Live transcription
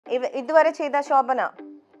ഇതുവരെ ചെയ്ത ശോഭന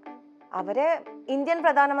അവരെ ഇന്ത്യൻ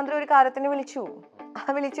പ്രധാനമന്ത്രി ഒരു കാര്യത്തിന് വിളിച്ചു.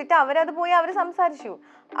 വിളിച്ചിട്ട് അവരത് പോയി അവർ സംസാരിച്ചു.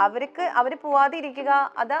 അവർ പോവാതെ ഇരിക്കുക,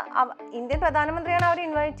 അത് ഇന്ത്യൻ പ്രധാനമന്ത്രിയാണ് അവർ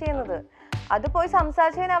ഇൻവൈറ്റ് ചെയ്യുന്നത്. അത് പോയി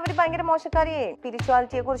സംസാരിച്ചതിന് അവർ ഭയങ്കര മോശക്കാരിയെ.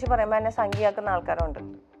 സ്പിരിച്വാലിറ്റിയെ കുറിച്ച് പറയുമ്പോൾ എന്നെ സംഖ്യയാക്കുന്ന ആൾക്കാരുണ്ട്,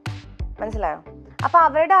 മനസ്സിലായോ? അപ്പൊ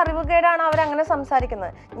അവരുടെ അറിവുകേടാണ് അവരങ്ങനെ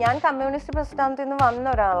സംസാരിക്കുന്നത്. ഞാൻ കമ്മ്യൂണിസ്റ്റ് പ്രസ്ഥാനത്തിൽ നിന്ന് വന്ന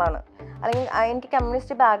ഒരാളാണ്, അല്ലെങ്കിൽ എനിക്ക്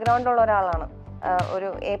കമ്മ്യൂണിസ്റ്റ് ബാക്ക്ഗ്രൗണ്ട് ഉള്ള ഒരാളാണ്. ഒരു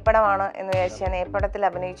ഏപ്പടമാണ് എന്ന് വിചാരിച്ചു ഞാൻ ഏപ്പടത്തിൽ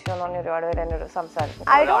അഭിനയിച്ചു എന്ന് പറഞ്ഞ് ഒരുപാട് പേര് എന്നോട് സംസാരിച്ചു.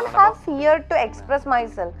 I don't have fear to express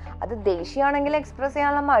myself. അത് ദേഷ്യമാണെങ്കിൽ എക്സ്പ്രസ്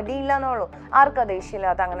ചെയ്യാനുള്ള മടിയില്ല എന്നുള്ളൂ. ആർക്കാ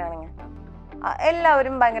ദേഷ്യമില്ല? അത് അങ്ങനെയാണെങ്കിൽ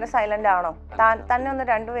എല്ലാവരും ഭയങ്കര സൈലന്റ് ആണോ? തന്നെ ഒന്ന്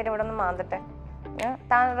രണ്ടുപേരും ഇവിടെ ഒന്ന് മാന്തട്ടെ,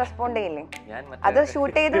 താൻ റെസ്പോണ്ട് ചെയ്യില്ലേ? അത്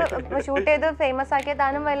ഷൂട്ട് ചെയ്ത് ഫേമസ് ആക്കിയ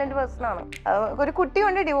താനും വയലന്റ് പേഴ്സൺ ആണ്. ഒരു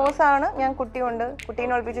കുട്ടിയുണ്ട്, ഡിവോഴ്സ് ആണ്. ഞാൻ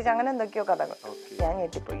കുട്ടീനെ ഒളിപ്പിച്ചു, അങ്ങനെ എന്തൊക്കെയോ കഥകൾ. ഞാൻ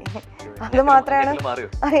ഞെട്ടിപ്പോയി. അത് മാത്രമാണ്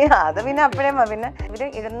അറിയാം. അത് പിന്നെ അപ്പോഴേ പിന്നെ ഇവര്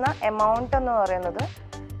ഇടുന്ന എമൗണ്ട് എന്ന് പറയുന്നത്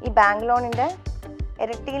ഈ ബാങ്ക് ലോണിന്റെ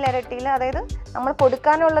ഇരട്ടിയിൽ, അതായത് നമ്മൾ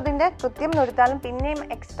കൊടുക്കാനുള്ളതിന്റെ കൃത്യം കൊടുത്താലും പിന്നെയും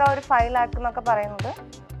എക്സ്ട്രാ ഒരു 5 lakh എന്നൊക്കെ പറയുന്നത്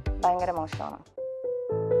ഭയങ്കര മോശമാണ്.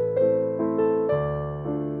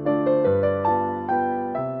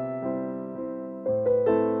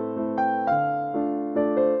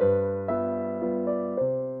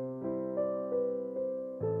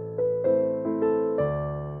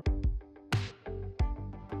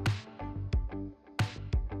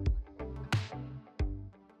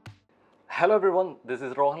 Hello everyone, this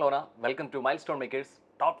is Rohan, Lona. Welcome to Milestone Makers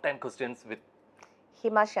Top 10 Questions with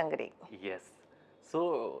Hima Shankari. Yes. So,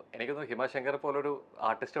 എനിക്ക് തോന്നുന്നു ഹിമ ശങ്കർ പോലൊരു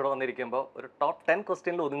ആർട്ടിസ്റ്റ് ഇവിടെ വന്നിരിക്കുമ്പോൾ ഒരു ടോപ്പ് 10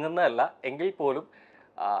 ക്വസ്റ്റ്യനിൽ ഒതുങ്ങുന്നതല്ല എങ്കിൽ പോലും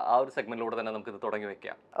ആ ഒരു സെഗ്മെന്റിലൂടെ തന്നെ നമുക്ക് ഇത് തുടങ്ങി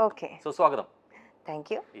വെക്കാം. ഓക്കെ. സോ സ്വാഗതം. Thank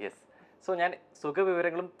you. യെസ്. സോ ഞാൻ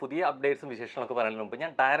സുഖവിവരങ്ങളും പുതിയ അപ്ഡേറ്റ്സും വിശേഷങ്ങളൊക്കെ പറയുന്നതിന് മുമ്പ്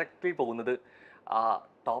ഞാൻ ഡയറക്റ്റ്ലി പോകുന്നത്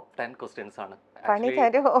ടോപ്പ് 10 ക്വസ്റ്റ്യൻസ് ആണ്. കാരണം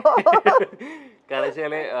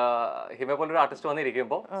വെച്ചാൽ ഹിമ പോലൊരു ആർട്ടിസ്റ്റ്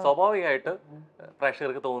വന്നിരിക്കുമ്പോൾ സ്വാഭാവികമായിട്ട്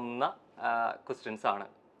പ്രേക്ഷകർക്ക് തോന്നുന്ന ക്വസ്റ്റ്യൻസ് ആണ്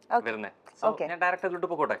വരുന്നത്. സോ ഞാൻ ഡയറക്റ്റ് അതിലോട്ട്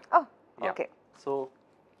പോകട്ടെ. സോ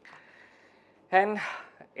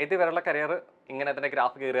ഇതുവരെയുള്ള കരിയർ ഇങ്ങനെ തന്നെ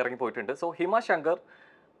ഗ്രാഫ് കയറി ഇറങ്ങി പോയിട്ടുണ്ട്. സോ ഹിമ ശങ്കർ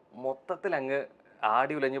മൊത്തത്തിൽ അങ്ങ്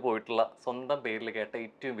ആടി ഉലഞ്ഞു പോയിട്ടുള്ള സ്വന്തം പേരിൽ കേട്ട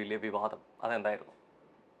ഏറ്റവും വലിയ വിവാദം അതെന്തായിരുന്നു?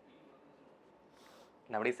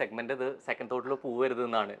 നമ്മുടെ ഈ സെഗ്മെന്റ് ഇത് സെക്കൻഡ് തോട്ടിൽ പോവരുത്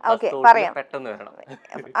എന്നാണ്. പെട്ടെന്ന് വരണം.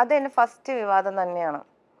 അത് എന്റെ ഫസ്റ്റ് വിവാദം തന്നെയാണ്.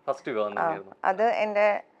 ഫസ്റ്റ് വിവാദം തന്നെയായിരുന്നു അത്. എന്റെ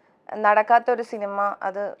നടക്കാത്തൊരു സിനിമ,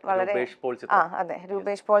 അത് വളരെ അതെ,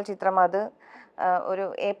 രൂപേഷ് പോൾ ചിത്രം. അത് ഒരു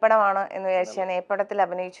ഏപ്പടമാണ് എന്ന് വിചാരിച്ചു ഞാൻ ഏപ്പടത്തിൽ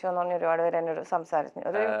അഭിനയിച്ചു എന്ന് പറഞ്ഞ ഒരുപാട് പേര് എന്നോട് സംസാരിച്ചു.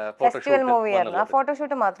 ഒരു ഫെസ്റ്റിവൽ മൂവി ആയിരുന്നു. ആ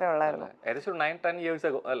ഫോട്ടോഷൂട്ട് മാത്രമേ ഉള്ളായിരുന്നു.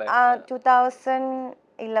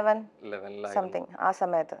 2011 സംതിങ് ആ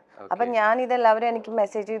സമയത്ത്. അപ്പൊ ഞാൻ ഇതെല്ലാവരും എനിക്ക്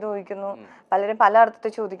മെസ്സേജ് ചെയ്ത് ചോദിക്കുന്നു, പലരും പല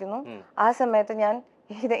അർത്ഥത്തിൽ ചോദിക്കുന്നു. ആ സമയത്ത് ഞാൻ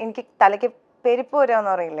എനിക്ക് തലയ്ക്ക് പെരുപ്പ് വരാന്ന്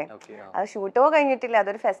പറയില്ലേ, അത് ഷൂട്ടോ കഴിഞ്ഞിട്ടില്ല.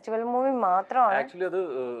 അതൊരു ഫെസ്റ്റിവൽ മൂവി മാത്രമാണ്. ആക്ച്വലി അത്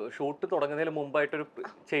ഷൂട്ട് തുടങ്ങുന്നതിന് മുമ്പായിട്ടൊരു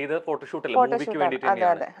ചെയ്ത ഫോട്ടോഷൂട്ട്. അതെ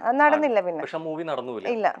അതെ, അത് നടന്നില്ല. പിന്നെ മൂവി നടന്നില്ല.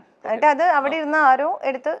 ഇല്ല. എന്നിട്ട് അത് അവിടെ ഇരുന്ന് ആരോ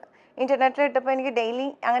എടുത്ത് ഇന്റർനെറ്റിൽ ഇട്ടപ്പോ എനിക്ക് ഡെയിലി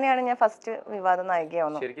അങ്ങനെയാണ് ഞാൻ ഫസ്റ്റ് വിവാദ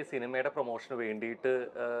നായികയാവുന്നത്. ശരിക്കും സിനിമയുടെ പ്രൊമോഷന് വേണ്ടിയിട്ട്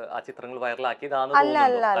ആ ചിത്രങ്ങൾ വൈറലാക്കിയതാണ്? അല്ല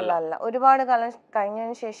അല്ല അല്ല അല്ല ഒരുപാട് കാലം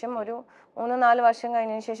കഴിഞ്ഞതിന് ശേഷം, ഒരു 3-4 വർഷം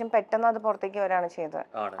കഴിഞ്ഞതിന് ശേഷം പെട്ടെന്ന് അത് പുറത്തേക്ക് വരാണ് ചെയ്തത്.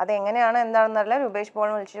 അത് എങ്ങനെയാണ് എന്താണെന്നറിയില്ല. രൂപേഷ്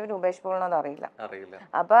പോളിനെ വിളിച്ചു, രൂപേഷ് പോളിന് അത് അറിയില്ല.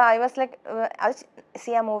 അപ്പൊ ഐ വാസ് ലൈക്ക്, അത്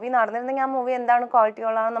ആ മൂവി നടന്നിരുന്നെങ്കിൽ ആ മൂവി എന്താണ് ക്വാളിറ്റി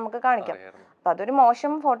ഉള്ളതാണെന്ന് നമുക്ക് കാണിക്കാം. അപ്പൊ അതൊരു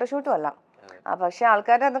മോശം ഫോട്ടോഷൂട്ടും അല്ല. പക്ഷെ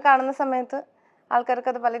ആൾക്കാർ അത് കാണുന്ന സമയത്ത് ആൾക്കാർക്ക്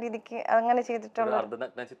അത് പല രീതിക്ക് അങ്ങനെ ചെയ്തിട്ടുള്ള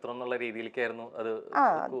ചിത്രം എന്നുള്ള രീതിയിലേക്കായിരുന്നു അത്.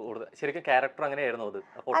 ശരിക്കും ക്യാരക്ടർ അങ്ങനെയായിരുന്നു അത്?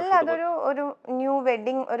 അല്ല, അതൊരു ന്യൂ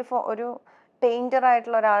വെഡിങ്, ഒരു പെയിന്റർ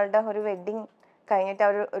ആയിട്ടുള്ള ഒരാളുടെ ഒരു വെഡിങ് കഴിഞ്ഞിട്ട്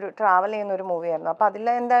അവർ ഒരു ട്രാവൽ ചെയ്യുന്ന ഒരു മൂവിയായിരുന്നു. അപ്പൊ അതിൽ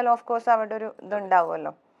എന്തായാലും ഓഫ് കോഴ്സ് അവിടെ ഒരു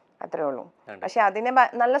ഇതുണ്ടാവുമല്ലോ, അത്രേ ഉള്ളൂ. പക്ഷെ അതിന്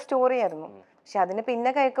നല്ല സ്റ്റോറി ആയിരുന്നു. പക്ഷെ അതിന് പിന്നെ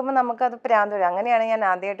കേൾക്കുമ്പോൾ നമുക്കത് പ്രാന്ത് വരും. അങ്ങനെയാണ് ഞാൻ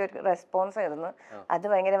ആദ്യമായിട്ട് ഒരു റെസ്പോൺസ് ആയിരുന്നു. അത്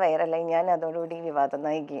ഭയങ്കര വൈറലായി. ഞാൻ അതോടുകൂടി വിവാദ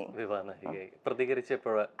നായികയായി.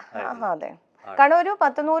 അതെ, കാരണം ഒരു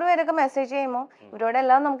 10-100 പേരൊക്കെ മെസ്സേജ് ചെയ്യുമ്പോൾ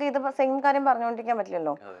ഇവരോടെല്ലാം നമുക്ക് ഇത് സെയിം കാര്യം പറഞ്ഞുകൊണ്ടിരിക്കാൻ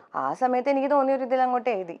പറ്റില്ലല്ലോ. ആ സമയത്ത് എനിക്ക് തോന്നിയ ഒരു ഇതിൽ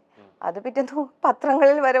അങ്ങോട്ട് എഴുതി. അത് പിറ്റേന്ന്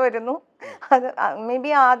പത്രങ്ങളിൽ വരെ വരുന്നു. അത് മേ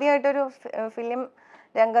ബി ആദ്യമായിട്ടൊരു ഫിലിം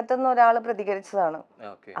രംഗത്തുനിന്ന് ഒരാൾ പ്രതികരിച്ചതാണ്.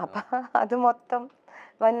 അപ്പൊ അത് മൊത്തം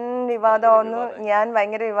വൻ വിവാദമാവുന്നു. ഞാൻ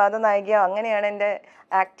ഭയങ്കര വിവാദ നായികയോ അങ്ങനെയാണ് എന്റെ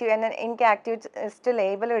എനിക്ക് ആക്ടിവിസ്റ്റ്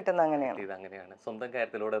ലേബൽ കിട്ടുന്നത്. അങ്ങനെയാണ് സ്വന്തം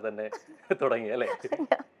കാര്യത്തിലൂടെ തന്നെ തുടങ്ങി അല്ലേ?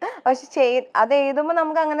 പക്ഷെ അത് എഴുതുമ്പോ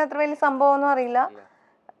നമുക്ക് അങ്ങനെ അത്ര വലിയ സംഭവം ഒന്നും അറിയില്ല.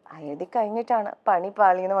 എഴുതി കഴിഞ്ഞിട്ടാണ് പണി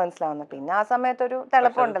പാളിന്ന് മനസ്സിലാവുന്നത്. പിന്നെ ആ സമയത്തൊരു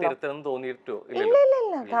തിളപ്പുണ്ടല്ലോ. ഇല്ല ഇല്ല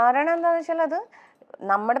ഇല്ല, കാരണം എന്താന്ന് വെച്ചാൽ അത്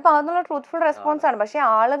നമ്മുടെ ഭാഗത്തുനിന്നുള്ള ട്രൂത്ത്ഫുൾ റെസ്പോൺസ് ആണ്. പക്ഷെ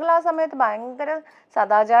ആളുകൾ ആ സമയത്ത് ഭയങ്കര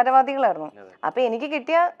സദാചാരവാദികളായിരുന്നു. അപ്പൊ എനിക്ക്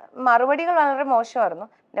കിട്ടിയ മറുപടികൾ വളരെ മോശമായിരുന്നു.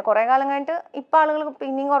 പിന്നെ കുറെ കാലം കഴിഞ്ഞിട്ട് ഇപ്പൊ ആളുകൾ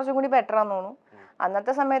പിന്നെയും കുറച്ചും കൂടി ബെറ്റർ ആണെന്ന് തോന്നുന്നു.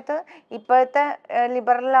 അന്നത്തെ സമയത്ത് ഇപ്പോഴത്തെ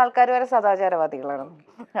ലിബറൽ ആൾക്കാർ വരെ സദാചാരവാദികളാണ്.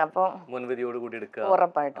 അപ്പോൾ മുൻവിധിയോട് കൂടി എടുക്കുക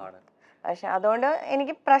ഉറപ്പായിട്ടും. പക്ഷെ അതുകൊണ്ട്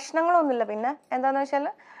എനിക്ക് പ്രശ്നങ്ങളൊന്നുമില്ല. പിന്നെ എന്താന്ന് വെച്ചാൽ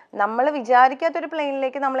നമ്മൾ വിചാരിക്കാത്തൊരു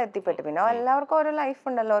പ്ലെയിനിലേക്ക് നമ്മൾ എത്തിപ്പെട്ടു. പിന്നെ എല്ലാവർക്കും ഓരോ ലൈഫ്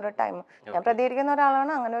ഉണ്ടല്ലോ, ഓരോ ടൈം. ഞാൻ പ്രതികരിക്കുന്ന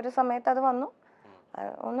ഒരാളാണ്, അങ്ങനെ ഒരു സമയത്ത് അത് വന്നു.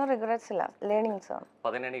 ഒന്നും റിഗ്രറ്റ്സ് ഇല്ല, ലേണിങ്സ് ആണ്.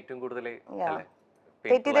 ഏറ്റവും കൂടുതൽ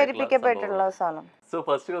തെറ്റിദ്ധരിപ്പിക്കപ്പെട്ടുള്ള സാധനം. സോ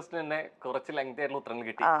ഫസ്റ്റ് ക്വസ്റ്റ്യൻ തന്നെ കുറച്ച് ലെങ്തി ആയിട്ടുള്ള ഉത്തരങ്ങൾ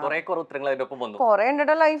കിട്ടി. കുറെ ഉത്തരങ്ങൾ അതിന്റെ ഒപ്പം വന്നു. കുറെ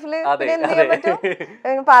ഉണ്ടോ ലൈഫിൽ, എന്ത് ചെയ്യാൻ പറ്റും,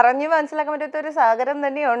 പറഞ്ഞു മനസ്സിലാക്കാൻ പറ്റാത്ത ഒരു സാഗരം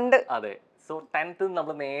തന്നെയുണ്ട്. അതെ. സോ 10th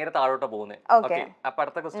നമ്മൾ നേരെ താഴോട്ട് പോകുന്നത്. അപ്പൊ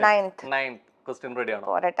അടുത്ത ക്വസ്റ്റ്യൻ 9th ക്വസ്റ്റ്യൻ റെഡി ആണോ?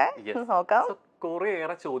 നോക്കാം.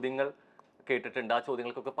 കുറേയേറെ ചോദ്യങ്ങൾ കേട്ടിട്ടുണ്ട്. ആ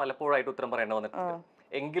ചോദ്യങ്ങൾക്കൊക്കെ പലപ്പോഴായിട്ട് ഉത്തരം പറയേണ്ടി വന്നിട്ടുണ്ട്.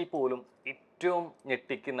 എങ്കിൽ പോലും ഏറ്റവും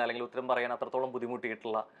ഞെട്ടിക്കുന്ന അല്ലെങ്കിൽ ഉത്തരം പറയാൻ അത്രത്തോളം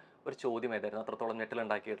ബുദ്ധിമുട്ടിയിട്ടുള്ള ഒരു ചോദ്യം ഏതായിരുന്നു? അത്രത്തോളം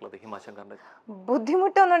ഞെട്ടലുണ്ടാക്കിയിട്ടുള്ളത് ഹിമാശങ്കറിന്റെ?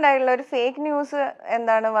 ബുദ്ധിമുട്ടൊന്നും ഉണ്ടായിട്ടില്ല. ഒരു ഫേക്ക് ന്യൂസ്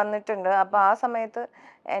എന്താണ് വന്നിട്ടുണ്ട്. അപ്പൊ ആ സമയത്ത്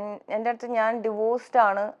എൻ്റെ അടുത്ത് ഞാൻ ഡിവോഴ്സ്ഡ്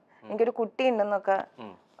ആണ്, എനിക്കൊരു കുട്ടി ഉണ്ടെന്നൊക്കെ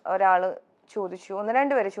ഒരാള് ചോദിച്ചു,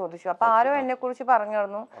 1-2 പേര് ചോദിച്ചു. അപ്പൊ ആരോ എന്നെ കുറിച്ച്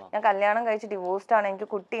പറഞ്ഞിരുന്നു ഞാൻ കല്യാണം കഴിച്ച് ഡിവോഴ്സ്ഡ് ആണ്, എനിക്ക്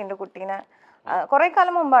കുട്ടിയുണ്ട്, കുട്ടീനെ കുറെ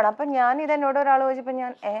കാലം മുമ്പാണ്. അപ്പൊ ഞാൻ ഇതെന്നോട് ഒരാൾ ചോദിച്ചപ്പോ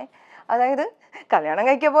ഞാൻ അതായത് കല്യാണം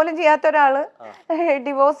കഴിക്കുക പോലും ചെയ്യാത്ത ഒരാള്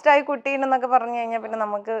ഡിവോഴ്സ്ഡ് ആയി കുട്ടിയുണ്ടെന്നൊക്കെ പറഞ്ഞു കഴിഞ്ഞാൽ പിന്നെ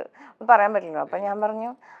നമുക്ക് പറയാൻ പറ്റില്ല. അപ്പൊ ഞാൻ പറഞ്ഞു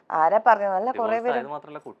ആരാ പറഞ്ഞു, അല്ല കുറെ പേര്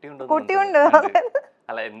കുട്ടിയുണ്ട്,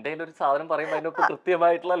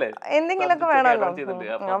 എന്തെങ്കിലുമൊക്കെ വേണമല്ലോ.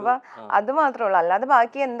 അപ്പൊ അത് മാത്രമേ ഉള്ളൂ. അല്ലാതെ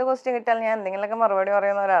ബാക്കി എന്ത് ക്വസ്റ്റ്യൻ കിട്ടിയാലും ഞാൻ എന്തെങ്കിലുമൊക്കെ മറുപടി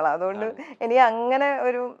പറയുന്ന ഒരാളാണ്. അതുകൊണ്ട് എനിക്ക് അങ്ങനെ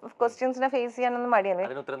ഒരു ക്വസ്റ്റ്യൻസിനെ ഫേസ് ചെയ്യാനൊന്നും മടിയല്ലേ.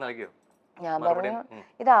 ഞാൻ പറഞ്ഞു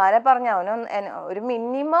ഇത് ആരെ പറഞ്ഞു, അവനൊന്ന് ഒരു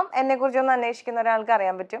മിനിമം എന്നെ കുറിച്ചൊന്ന് അന്വേഷിക്കുന്ന ഒരാൾക്ക്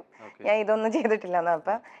അറിയാൻ പറ്റും ഞാൻ ഇതൊന്നും ചെയ്തിട്ടില്ലെന്ന്.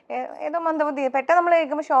 അപ്പൊ ഏതോ മന്ദബുദ്ധി പെട്ടെന്ന് നമ്മൾ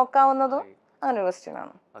കേൾക്കുമ്പോൾ ഷോക്ക് ആവുന്നതും അങ്ങനെ ഒരു ക്വസ്റ്റ്യൻ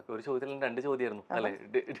ആണ്.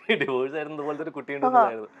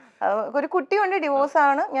 ഒരു കുട്ടിയുണ്ട്, ഡിവോഴ്സ്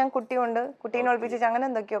ആണ്, ഞാൻ കുട്ടിയുണ്ട്, കുട്ടീനെ ഒളിപ്പിച്ചു, അങ്ങനെ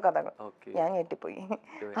എന്തൊക്കെയോ കഥകൾ. ഞാൻ ഞെട്ടിപ്പോയി.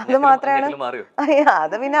 അത് മാത്രമാണ്.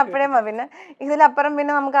 അത് പിന്നെ അപ്പഴേ പിന്നെ ഇതിലപ്പുറം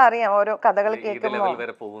പിന്നെ നമുക്ക് അറിയാം ഓരോ കഥകൾ കേൾക്കുമ്പോ.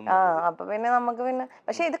 അപ്പൊ പിന്നെ നമുക്ക് പിന്നെ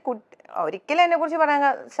പക്ഷെ ഇത് ഒരിക്കലും എന്നെ കുറിച്ച് പറയാൻ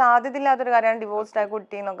സാധ്യതയില്ലാത്തൊരു കാര്യമാണ് ഡിവോഴ്സ്ഡ് ആയ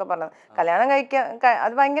കുട്ടി എന്നൊക്കെ പറഞ്ഞത്. കല്യാണം കഴിക്കാൻ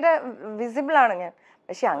അത് ഭയങ്കര വിസിബിൾ ആണ് ഞാൻ.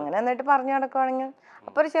 പക്ഷെ അങ്ങനെ എന്നിട്ട് പറഞ്ഞു നടക്കുവാണെങ്കിൽ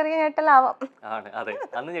അപ്പൊ ഒരു ചെറിയ ഞെട്ടലാവാം.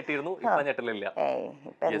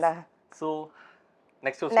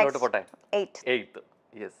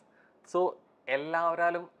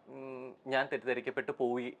 എല്ലാവരാലും ഞാൻ തെറ്റിദ്ധരിക്കപ്പെട്ടു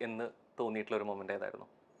പോയി എന്ന് തോന്നിയിട്ടുള്ള ഒരു മൊമെന്റ് ഏതായിരുന്നു?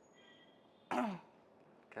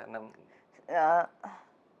 കാരണം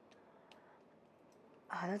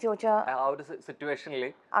അത് ചോദിച്ചാ സിറ്റുവേഷനിൽ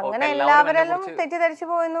അങ്ങനെ എല്ലാവരും തെറ്റിദ്ധരിച്ചു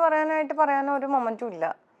പോയെന്ന് പറയാനോ ഒരു മൊമെന്റും ഇല്ല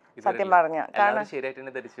സത്യം പറഞ്ഞ. കാരണം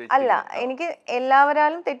അല്ല, എനിക്ക്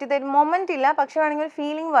എല്ലാവരാലും മൊമെന്റ് ഇല്ല, പക്ഷെ വേണമെങ്കിൽ ഒരു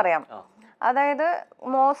ഫീലിംഗ് പറയാം. അതായത്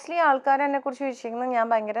മോസ്റ്റ്ലി ആൾക്കാർ എന്നെ കുറിച്ച് ചോദിച്ചിരിക്കുന്നത് ഞാൻ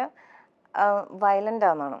ഭയങ്കര വയലന്റ്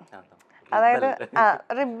ആണെന്നാണ്. അതായത്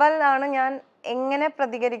റിബൽ ആണ് ഞാൻ, എങ്ങനെ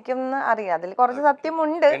പ്രതികരിക്കും എന്ന് അറിയാം. അതിൽ കുറച്ച്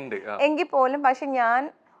സത്യമുണ്ട് എങ്കിൽ പോലും. പക്ഷെ ഞാൻ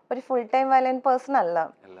ഒരു ഫുൾ ടൈം വയലന്റ് പേഴ്സൺ അല്ല.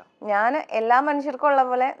 ഞാൻ എല്ലാ മനുഷ്യർക്കും ഉള്ള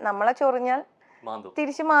പോലെ നമ്മളെ ചൊറിഞ്ഞാൽ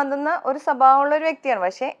തിരിച്ചു മാന്തുന്ന ഒരു സ്വഭാവമുള്ള ഒരു വ്യക്തിയാണ്.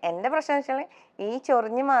 പക്ഷെ എന്റെ പ്രശ്നം വെച്ചാൽ ഈ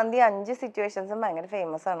ചൊറിഞ്ഞ് മാന്തി 5 സിറ്റുവേഷൻസും ഭയങ്കര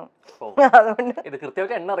ഫേമസ് ആണ്. അതുകൊണ്ട്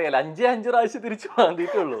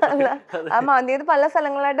ആ മാന്തിയത് പല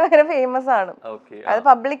സ്ഥലങ്ങളായിട്ട് ഭയങ്കര ഫേമസ് ആണ്. അത്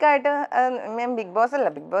പബ്ലിക്കായിട്ട്. ഞാൻ ബിഗ് ബോസ് അല്ല,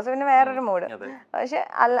 ബിഗ് ബോസ് പിന്നെ വേറൊരു മൂഡ്. പക്ഷെ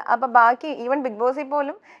അല്ല, അപ്പൊ ബാക്കി ഈവൻ ബിഗ് ബോസിൽ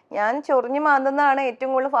പോലും ഞാൻ ചൊറിഞ്ഞ് മാന്തുന്നതാണ്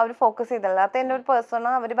ഏറ്റവും കൂടുതൽ അവർ ഫോക്കസ് ചെയ്തത്. അല്ലാത്ത എന്റെ ഒരു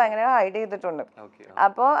പേഴ്സണ അവർ ഭയങ്കര ഹൈഡ് ചെയ്തിട്ടുണ്ട്.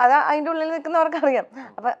 അപ്പൊ അത് അതിന്റെ ഉള്ളിൽ നിൽക്കുന്നവർക്ക് അറിയാം.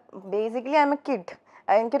 അപ്പൊ basically I M A kid.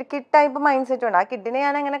 എനിക്കൊരു കിഡ് ടൈപ്പ് മൈൻഡ് സെറ്റ് ഉണ്ട്. ആ കിഡിനെ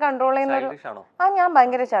ഞാൻ അങ്ങനെ കൺട്രോൾ ചെയ്യുന്നൊരു ഞാൻ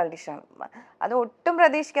ഭയങ്കര ചൈൽഡിഷ് ആണ്. അത് ഒട്ടും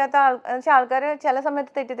പ്രതീക്ഷിക്കാത്ത ആൾക്കാർ ചില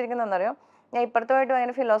സമയത്ത് തെറ്റിദ്ധരിക്കുന്നറിയോ, ഞാൻ ഇപ്പുറത്തുമായിട്ട്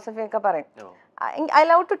ഭയങ്കര ഫിലോസഫി ഒക്കെ പറയും. I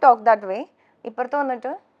love to talk that way. ഇപ്പുറത്ത്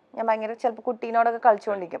വന്നിട്ട് ഞാൻ ഭയങ്കര ചിലപ്പോൾ കുട്ടീനോടൊക്കെ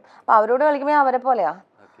കളിച്ചുകൊണ്ടിരിക്കും. അപ്പൊ അവരോട് കളിക്കുമ്പോൾ ഞാൻ അവരെ പോലെയാ.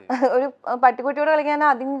 ഒരു പട്ടിക്കുട്ടിയോട് കളിക്കാൻ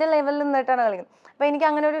അതിന്റെ ലെവലിൽ നിന്നിട്ടാണ് കളിക്കുന്നത്. അപ്പൊ എനിക്ക്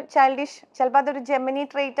അങ്ങനെ ഒരു ചൈൽഡിഷ്, ചിലപ്പോൾ അതൊരു ജെമിനി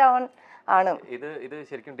ട്രേറ്റ് ആവാൻ ആണ്. ഇത്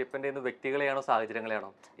ശരിക്കും ഡിപെൻഡ് ചെയ്യുന്ന വ്യക്തികളെയാണോ സാഹചര്യങ്ങളെയാണോ?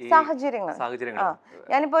 സാഹചര്യങ്ങൾ.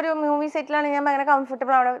 ഞാനിപ്പോ ഒരു മൂവി സെറ്റിലാണ്, ഞാൻ ഭയങ്കര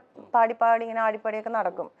കംഫർട്ടബിൾ. അവിടെ പാടി ഇങ്ങനെ ആടിപ്പാടിയൊക്കെ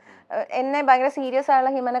നടക്കും. എന്നെ ഭയങ്കര സീരിയസ്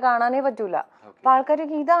ആയുള്ള ഹിമനെ കാണാനേ പറ്റൂല. അപ്പൊ ആൾക്കാർ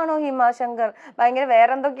ഇതാണോ ഹിമ ശങ്കർ, ഭയങ്കര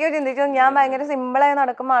വേറെ എന്തൊക്കെയോ ചിന്തിച്ചു. ഞാൻ ഭയങ്കര സിമ്പിളായി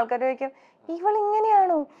നടക്കുമ്പോൾ ആൾക്കാർ ചോദിക്കും ഇവൾ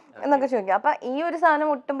ഇങ്ങനെയാണോ എന്നൊക്കെ ചോദിക്കും. അപ്പൊ ഈ ഒരു സാധനം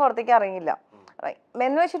ഒട്ടും പുറത്തേക്ക് അറിയില്ല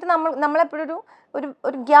എന്ന് വെച്ചിട്ട് നമ്മളെപ്പോഴും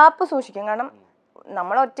ഒരു ഗ്യാപ്പ് സൂക്ഷിക്കും. കാരണം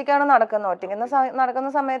നമ്മൾ ഒറ്റയ്ക്കാണ് നടക്കുന്ന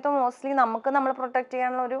സമയത്ത് മോസ്റ്റ്ലി നമുക്ക് നമ്മളെ പ്രൊട്ടക്ട്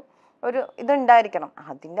ചെയ്യാനുള്ള ഒരു ഇതുണ്ടായിരിക്കണം.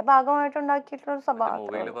 അതിന്റെ ഭാഗമായിട്ട് ഉണ്ടാക്കിയിട്ടുള്ള ഒരു സ്വഭാവം.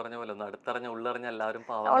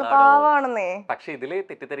 പാവാണെന്നേ. പക്ഷെ ഇതില്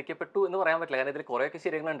തെറ്റിദ്ധരിക്കപ്പെട്ടു എന്ന് പറയാൻ പറ്റില്ല. കാരണം ഇതിൽ കുറെയൊക്കെ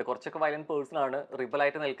ശരികളുണ്ട്. കുറച്ചൊക്കെ വയലന്റ് പേഴ്സൺ ആണ്, റിബൽ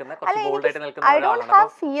ആയിട്ട് നിൽക്കുന്ന, കുറച്ച് ബോൾഡ് ആയിട്ട് നിൽക്കുന്ന. I don't have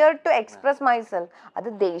fear to express myself. അത്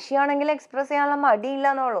ദേഷ്യമാണെങ്കിൽ എക്സ്പ്രസ് ചെയ്യാനുള്ള മടിയില്ല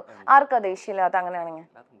എന്നുള്ളൂ. ആർക്കാ ദേഷ്യമില്ലാത്ത? അങ്ങനെയാണെങ്കിൽ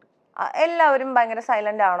എല്ലാവരും ഭയങ്കര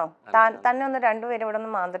സൈലന്റ് ആണോ? തന്നെ ഒന്ന് 2 പേര് ഇവിടെ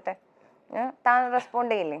ഒന്ന് മാന്തട്ടെ. താൻ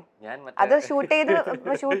റെസ്പോണ്ട് ചെയ്യില്ലേ? അത് ഷൂട്ട്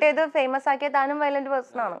ചെയ്ത് ഫേമസ് ആക്കിയ താനും വയലന്റ്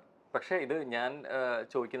പേഴ്സൺ ആണ്. പക്ഷെ ഇത് ഞാൻ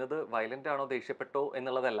ചോദിക്കുന്നത് വയലന്റ് ആണോ ദേഷ്യപ്പെട്ടോ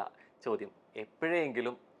എന്നുള്ളതല്ല ചോദ്യം.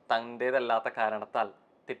 എപ്പോഴെങ്കിലും തന്റേതല്ലാത്ത കാരണത്താൽ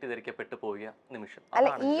തെറ്റിദ്ധരിക്കപ്പെട്ടു പോയ നിമിഷം? അല്ല,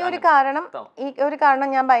 ഈ ഒരു കാരണം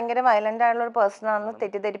ഞാൻ ഭയങ്കര വയലന്റ് ആയിട്ടുള്ള ഒരു പേഴ്സൺ ആണെന്ന്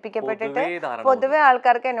തെറ്റിദ്ധരിപ്പിക്കപ്പെട്ടിട്ട് പൊതുവെ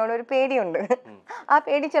ആൾക്കാർക്ക് എന്നോട് ഒരു പേടിയുണ്ട്. ആ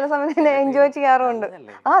പേടി ചില സമയത്ത് ഞാൻ എൻജോയ് ചെയ്യാറുണ്ട്.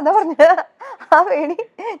 അതാ പറഞ്ഞ ആ പേടി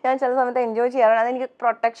ഞാൻ ചില സമയത്ത് എൻജോയ് ചെയ്യാറുണ്ട്. അതെനിക്ക്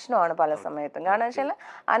പ്രൊട്ടക്ഷനും ആണ് പല സമയത്തും. കാരണം വെച്ചാൽ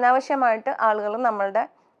അനാവശ്യമായിട്ട് ആളുകൾ നമ്മളുടെ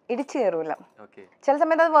ഇടിച്ചു കയറൂല. ചില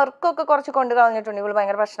സമയത്ത് അത് വർക്കൊക്കെ കുറച്ച് കൊണ്ടു കളഞ്ഞിട്ടുണ്ട്, ഇവള്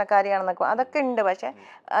ഭയങ്കര പ്രശ്നക്കാരിയാണെന്നൊക്കെ, അതൊക്കെ ഉണ്ട്. പക്ഷെ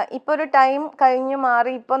ഇപ്പൊ ഒരു ടൈം കഴിഞ്ഞു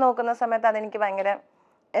മാറി ഇപ്പൊ നോക്കുന്ന സമയത്ത് അതെനിക്ക്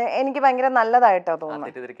ഭയങ്കര നല്ലതായിട്ടോ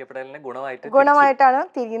തോന്നുന്നത്, ഗുണമായിട്ടാണ്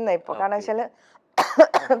തിരിയുന്നത് ഇപ്പൊ. കാരണം വെച്ചാല്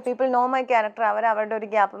പീപ്പിൾ നോ മൈ ക്യാരക്ടർ, അവരുടെ ഒരു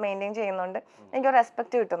ഗ്യാപ്പ് മെയിൻറ്റെയിൻ ചെയ്യുന്നുണ്ട്, എനിക്ക്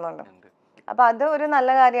റെസ്പെക്ട് കിട്ടുന്നുണ്ട്. അപ്പൊ അത് ഒരു നല്ല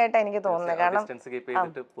കാര്യമായിട്ടാണ് എനിക്ക് തോന്നുന്നത്. കാരണം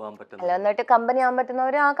അല്ല, എന്നിട്ട് കമ്പനി ആവാൻ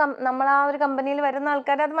പറ്റുന്നവര് നമ്മൾ ആ ഒരു കമ്പനിയിൽ വരുന്ന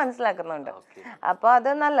ആൾക്കാർ അത് മനസ്സിലാക്കുന്നുണ്ട്. അപ്പൊ അത്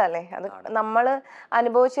നല്ലല്ലേ, അത് നമ്മള്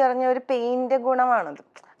അനുഭവിച്ചറിഞ്ഞ ഒരു പെയിന്റെ ഗുണമാണത്.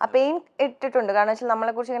 ആ പെയിൻ ഇട്ടിട്ടുണ്ട്. കാരണം വെച്ചാൽ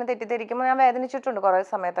നമ്മളെ കുറിച്ച് ഇങ്ങനെ തെറ്റിദ്ധരിക്കുമ്പോൾ ഞാൻ വേദനിച്ചിട്ടുണ്ട് കുറെ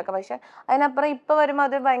സമയത്തൊക്കെ. പക്ഷെ അതിനപ്പുറം ഇപ്പൊ വരുമ്പോൾ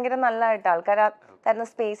അത് ഭയങ്കര നല്ലതായിട്ട് ആൾക്കാർ തരുന്ന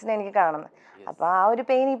സ്പേസിനെ എനിക്ക് കാണുന്നത്. അപ്പൊ ആ ഒരു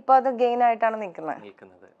പെയിൻ ഇപ്പൊ അത് ഗെയിൻ ആയിട്ടാണ് നിൽക്കുന്നത്.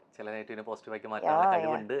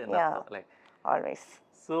 ഓൾവേസ്.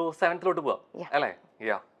 സോ 7th പോവാം അല്ലേ?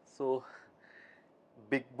 സോ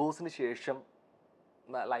ബിഗ് ബോസിന് ശേഷം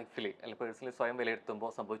ലൈഫിൽ അല്ലെങ്കിൽ പേഴ്സണലി സ്വയം വിലയിരുത്തുമ്പോൾ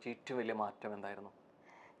സംഭവിച്ച ഏറ്റവും വലിയ മാറ്റം എന്തായിരുന്നു?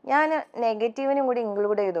 ഞാൻ നെഗറ്റീവിനും കൂടി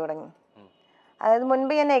ഇൻക്ലൂഡ് ചെയ്ത് തുടങ്ങി. അതായത്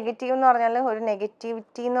മുൻപ് ഞാൻ നെഗറ്റീവ് എന്ന് പറഞ്ഞാൽ ഒരു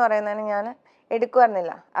നെഗറ്റിവിറ്റി എന്ന് പറയുന്നതിന് ഞാൻ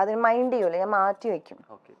എടുക്കുമായിരുന്നില്ല, അതിന് മൈൻഡ് ചെയ്യൂല, ഞാൻ മാറ്റി വെക്കും.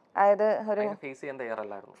 അതായത് ഒരു ഫേസ്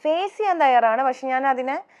ചെയ്യാൻ തയ്യാറാണ്, പക്ഷെ ഞാൻ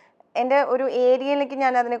അതിനെ എൻ്റെ ഒരു ഏരിയയിലേക്ക്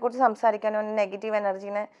ഞാൻ അതിനെക്കുറിച്ച് സംസാരിക്കാനോ നെഗറ്റീവ്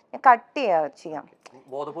എനർജീനെ ഞാൻ കട്ട് ചെയ്യാം,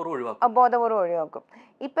 ബോധപൂർവ്വം ഒഴിവാക്കും.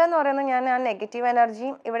 ഇപ്പം എന്ന് പറയുന്നത് ഞാൻ ആ നെഗറ്റീവ് എനർജി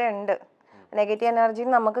ഇവിടെ ഉണ്ട്, നെഗറ്റീവ് എനർജി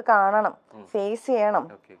നമുക്ക് കാണണം, ഫേസ് ചെയ്യണം,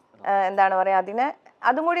 എന്താണ് പറയാ,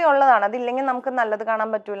 അതും കൂടി ഉള്ളതാണ്. അതില്ലെങ്കിൽ നമുക്ക് നല്ലത് കാണാൻ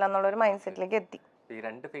പറ്റൂല എന്നുള്ളൊരു മൈൻഡ് സെറ്റിലേക്ക് എത്തി.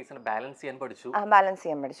 ബാലൻസ് ചെയ്യാൻ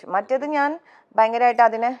പഠിച്ചു. മറ്റേത് ഞാൻ ഭയങ്കരമായിട്ട്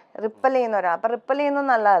അതിനെ റിപ്പൽ ചെയ്യുന്ന ഒരാൾ. അപ്പൊ റിപ്പൽ ചെയ്യുന്നത്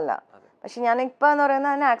നല്ലതല്ല. പക്ഷെ ഞാൻ ഇപ്പൊ എന്ന്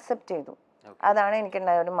പറയുന്നത് അതിനെ ആക്സെപ്റ്റ് ചെയ്തു. അതാണ്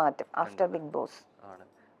എനിക്കുണ്ടായ ഒരു മാറ്റം ആഫ്റ്റർ ബിഗ് ബോസ്.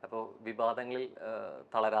 അപ്പോൾ വിവാദങ്ങളിൽ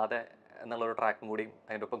തളരാതെ എന്നുള്ളൊരു ട്രാക്കും കൂടി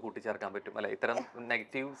അതിന്റെ ഒപ്പം കൂട്ടിച്ചേർക്കാൻ പറ്റും അല്ലെ? ഇത്തരം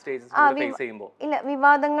നെഗറ്റീവ് സ്റ്റേജസ് ഫേസ് ചെയ്യുമ്പോൾ ഇല്ല,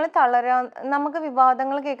 നമുക്ക്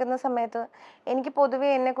വിവാദങ്ങൾ കേൾക്കുന്ന സമയത്ത് എനിക്ക് പൊതുവെ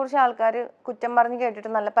എന്നെ കുറിച്ച് ആൾക്കാർ കുറ്റം പറഞ്ഞ്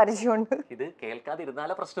കേട്ടിട്ട് നല്ല പരിചയമുണ്ട്. ഇത്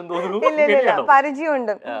കേൾക്കാതിരുന്നാലേ പ്രശ്നം തോന്നുന്നു. ഇല്ല,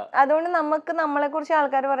 പരിചയമുണ്ട്. അതുകൊണ്ട് നമുക്ക് നമ്മളെ കുറിച്ച്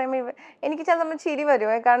ആൾക്കാർ പറയുമ്പോൾ എനിക്ക് ചില സമയം ചിരി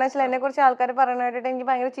വരും. കാരണം വെച്ചാൽ എന്നെ കുറിച്ച് ആൾക്കാർ പറയുന്ന കേട്ടിട്ട് എനിക്ക്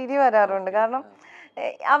ഭയങ്കര ചിരി വരാറുണ്ട്. കാരണം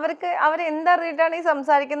അവരെന്തറിഞ്ഞിട്ടാണ് ഈ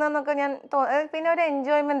സംസാരിക്കുന്നതെന്നൊക്കെ ഞാൻ പിന്നെ ഒരു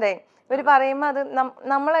എൻജോയ്മെന്റ് ഇവർ പറയുമ്പോൾ അത്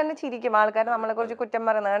നമ്മൾ തന്നെ ചിരിക്കും. ആൾക്കാർ നമ്മളെ കുറിച്ച് കുറ്റം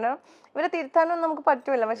പറയുന്നത്, കാരണം ഇവരെ തിരുത്താനൊന്നും നമുക്ക്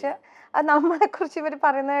പറ്റൂല. പക്ഷെ അത് നമ്മളെ കുറിച്ച് ഇവർ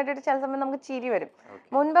പറയുന്ന കേട്ടിട്ട് ചില സമയം നമുക്ക് ചിരി വരും.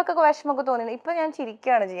 മുൻപൊക്കെ വിഷമൊക്കെ തോന്നിയിരുന്നു, ഇപ്പൊ ഞാൻ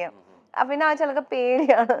ചിരിക്കുകയാണ് ചെയ്യാം. പിന്നെ ആ ചിലക്ക്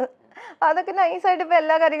പേടിയാണ്. അതൊക്കെ നൈസായിട്ട് ഇപ്പൊ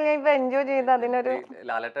എല്ലാ കാര്യങ്ങളും ഇപ്പൊ എൻജോയ് ചെയ്ത് അതിനൊരു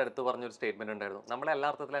ലാലേട്ട എടുത്ത് പറഞ്ഞൊരു സ്റ്റേറ്റ്മെന്റ് ഉണ്ടായിരുന്നു, നമ്മളെ എല്ലാ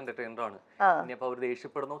അർത്ഥത്തിലും എന്റർടൈനർ ആണ്. ഇനിയിപ്പോ അവർ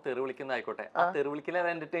ദേഷ്യപ്പെടുന്നു, തെറി വിളിക്കുന്ന ആയിക്കോട്ടെ, ആ തെറി വിളിക്കൽ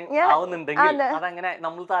എന്റർടൈൻ ആവുന്നുണ്ടെങ്കിൽ അതങ്ങനെ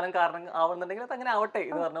നമ്മൾ താരം കാരണം ആവുന്നുണ്ടെങ്കിൽ അത് അങ്ങനെ ആവട്ടെ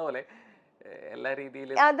എന്ന് പറഞ്ഞ പോലെ എല്ലാ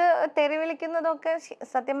രീതിയിലും. അത് തെറി വിളിക്കുന്നതൊക്കെ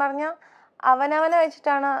സത്യം പറഞ്ഞ അവനവനെ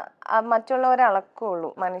വെച്ചിട്ടാണ് മറ്റുള്ളവരെ അളക്കുള്ളൂ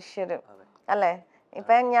മനുഷ്യര്, അല്ലെ?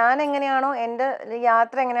 ഇപ്പൊ ഞാൻ എങ്ങനെയാണോ എന്റെ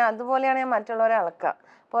യാത്ര എങ്ങനെയാ അതുപോലെയാണ് ഞാൻ മറ്റുള്ളവരെ അളക്കുക.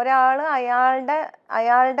 അപ്പൊ ഒരാള്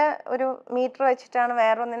അയാളുടെ ഒരു മീറ്റർ വെച്ചിട്ടാണ്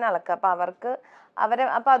വേറൊന്നിനെ അളക്കുക. അപ്പൊ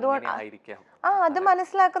അപ്പൊ അതുകൊണ്ട് അത്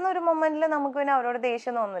മനസ്സിലാക്കുന്ന ഒരു മൊമെന്റിൽ നമുക്ക് പിന്നെ അവരോട്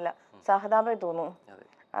ദേഷ്യം തോന്നില്ല, സഹതാപം തോന്നും.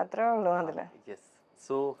 അത്രേ ഉള്ളൂ അതില്.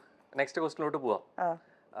 സോ നെക്സ്റ്റ് ക്വസ്റ്റ്യനിലോട്ട് പോവാം.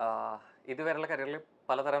 ഇതുവരെയുള്ള കരിയറിൽ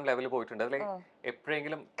പലതരം ലെവലിൽ പോയിട്ടുണ്ട്. അതിൽ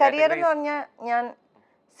എപ്പോഴെങ്കിലും കരിയർ എന്ന് പറഞ്ഞാൽ ഞാൻ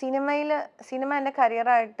സിനിമ എന്റെ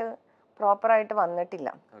കരിയറായിട്ട് പ്രോപ്പറായിട്ട് വന്നിട്ടില്ല.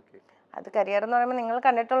 അത് കരിയർ എന്ന് പറയുമ്പോൾ നിങ്ങൾ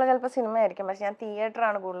കണ്ടിട്ടുള്ള ചിലപ്പോൾ സിനിമ ആയിരിക്കും, പക്ഷെ ഞാൻ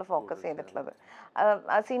തിയേറ്ററാണ് കൂടുതൽ ഫോക്കസ് ചെയ്തിട്ടുള്ളത്.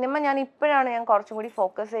 സിനിമ ഞാൻ കുറച്ചും കൂടി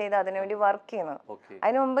ഫോക്കസ് ചെയ്ത് അതിനുവേണ്ടി വർക്ക് ചെയ്യുന്നത്.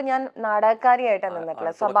 അതിനു മുമ്പ് ഞാൻ നാടകക്കാരിയായിട്ടാണ്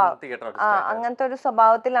നിന്നിട്ടുള്ളത്. അങ്ങനത്തെ ഒരു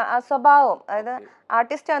സ്വഭാവം, അതായത്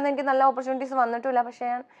ആർട്ടിസ്റ്റ് ആണെന്ന് എനിക്ക് നല്ല ഓപ്പർച്യൂണിറ്റീസ് വന്നിട്ടില്ല,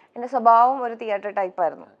 പക്ഷെ എന്റെ സ്വഭാവം ഒരു തിയേറ്റർ ടൈപ്പ്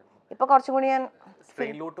ആയിരുന്നു. ഇപ്പൊ കുറച്ചും കൂടി ഞാൻ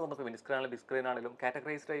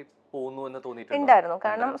ഉണ്ടായിരുന്നു.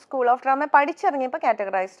 കാരണം സ്കൂൾ ഓഫ് ഡ്രാമ പഠിച്ചിറങ്ങിയപ്പോ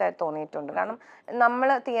കാറ്റഗറൈസ്ഡ് ആയി തോന്നിയിട്ടുണ്ട്. കാരണം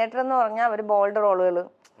നമ്മള് തിയേറ്റർ എന്ന് പറഞ്ഞാൽ ഒരു ബോൾഡ് റോളുകൾ,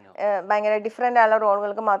 ഭയങ്കര ഡിഫറെന്റ് ആയുള്ള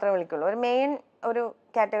റോളുകൾക്ക് മാത്രമേ വിളിക്കുള്ളൂ. ഒരു മെയിൻ ഒരു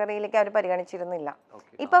കാറ്റഗറിയിലേക്ക് അവർ പരിഗണിച്ചിരുന്നില്ല.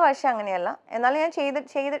 ഇപ്പൊ പക്ഷെ അങ്ങനെയല്ല. എന്നാലും ഞാൻ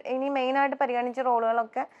ചെയ്ത് ഇനി മെയിൻ ആയിട്ട് പരിഗണിച്ച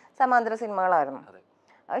റോളുകളൊക്കെ സമാന്തര സിനിമകളായിരുന്നു.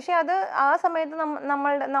 പക്ഷെ അത് ആ സമയത്ത്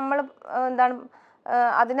നമ്മൾ എന്താണ്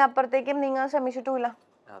അതിനപ്പുറത്തേക്കും നീങ്ങാൻ ശ്രമിച്ചിട്ടുമില്ല.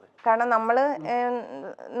 കാരണം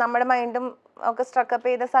നമ്മുടെ മൈൻഡും ഒക്കെ സ്ട്രക്കപ്പ്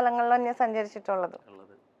ചെയ്ത സ്ഥലങ്ങളിലാണ് ഞാൻ സഞ്ചരിച്ചിട്ടുള്ളത്.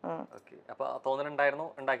 ഓക്കെ. അപ്പൊ തോന്നലുണ്ടായിരുന്നു,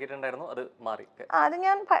 ഉണ്ടാക്കിയിട്ടുണ്ടായിരുന്നു, അത് മാറി. അത്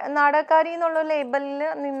ഞാൻ നാടകക്കാരി എന്നുള്ള ലേബലിൽ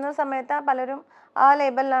നിന്ന സമയത്ത് പലരും ആ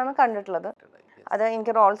ലേബലിലാണ് കണ്ടിട്ടുള്ളത്. അത്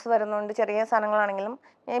എനിക്ക് റോൾസ് വരുന്നുണ്ട്, ചെറിയ സാധനങ്ങളാണെങ്കിലും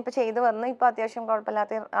ഞാൻ ഇപ്പൊ ചെയ്തു വന്ന് ഇപ്പൊ അത്യാവശ്യം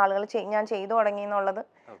കുഴപ്പമില്ലാത്ത ആളുകൾ ഞാൻ ചെയ്തു തുടങ്ങി എന്നുള്ളത്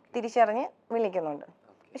തിരിച്ചറിഞ്ഞ് വിളിക്കുന്നുണ്ട്.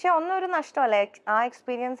 പക്ഷെ ഒന്നും ഒരു നഷ്ടമല്ല. ആ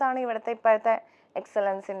എക്സ്പീരിയൻസ് ആണ് ഇവിടുത്തെ ഇപ്പോഴത്തെ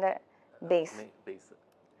എക്സലൻസിന്റെ ബേസ്.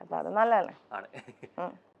 അപ്പൊ അത് നല്ലതല്ലേ.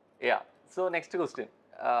 So next question,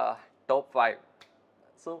 top 5.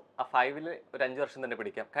 So ആ 5-ൽ ഒരു 5 വർഷം തന്നെ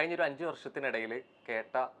പിടിക്കാം. കഴിഞ്ഞൊരു 5 വർഷത്തിനിടയിൽ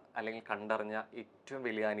കേട്ട അല്ലെങ്കിൽ കണ്ടറിഞ്ഞ ഏറ്റവും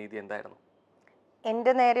വലിയ അനീതി എന്തായിരുന്നു?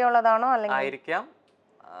 എന്റെ നേരെയുള്ളതാണോ അല്ലെങ്കിൽ ആയിരിക്കാം,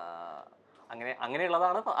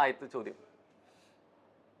 അങ്ങനെയുള്ളതാണ് ആദ്യത്തെ ചോദ്യം.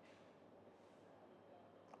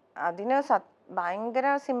 അതിന് ഭയങ്കര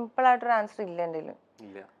സിമ്പിൾ ആയിട്ടൊരു ആൻസർ ഇല്ല എൻ്റെ കയ്യിൽ.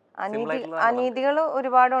 അനീതികൾ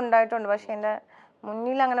ഒരുപാട് ഉണ്ടായിട്ടുണ്ട്. പക്ഷെ എൻ്റെ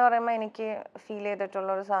മുന്നിൽ അങ്ങനെ പറയുമ്പോൾ എനിക്ക് ഫീൽ ചെയ്തിട്ടുള്ള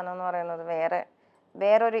ഒരു സാധനം എന്ന് പറയുന്നത്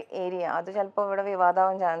വേറൊരു ഏരിയ. അത് ചിലപ്പോൾ ഇവിടെ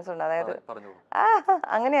വിവാദമാവാൻ ചാൻസ് ഉണ്ട്. അതായത്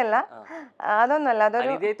അങ്ങനെയല്ല, അതൊന്നുമല്ല.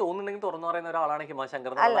 അതൊരു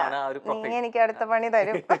നീ എനിക്ക് അടുത്ത പണി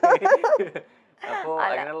തരും.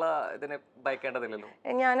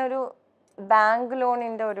 ഞാനൊരു ബാങ്ക്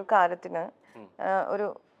ലോണിന്റെ ഒരു കാര്യത്തിന്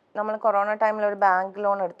നമ്മൾ കൊറോണ ടൈമിൽ ഒരു ബാങ്ക്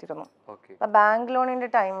ലോൺ എടുത്തിരുന്നു. അപ്പൊ ബാങ്ക് ലോണിന്റെ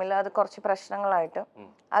ടൈമിൽ അത് കുറച്ച് പ്രശ്നങ്ങളായിട്ട്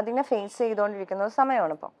അതിനെ ഫേസ് ചെയ്തുകൊണ്ടിരിക്കുന്ന ഒരു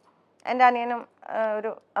സമയമാണ് ഇപ്പം. എൻ്റെ അനിയനും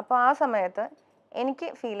അപ്പോൾ ആ സമയത്ത് എനിക്ക്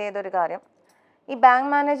ഫീൽ ചെയ്തൊരു കാര്യം, ഈ ബാങ്ക്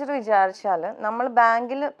മാനേജർ വിചാരിച്ചാൽ നമ്മൾ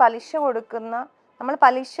ബാങ്കിൽ പലിശ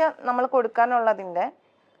കൊടുക്കാനുള്ളതിൻ്റെ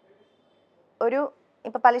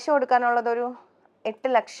ഇപ്പം പലിശ കൊടുക്കാനുള്ളത് ഒരു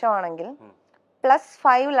 8 ലക്ഷമാണെങ്കിൽ പ്ലസ്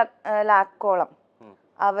 5 ലാക്കോളം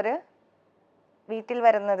അവര് വീട്ടിൽ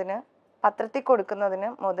വരുന്നതിന്, പത്രത്തിൽ കൊടുക്കുന്നതിന്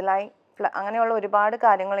മുതലായി അങ്ങനെയുള്ള ഒരുപാട്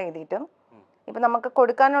കാര്യങ്ങൾ എഴുതിയിട്ട് ഇപ്പം നമുക്ക്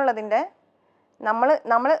കൊടുക്കാനുള്ളതിൻ്റെ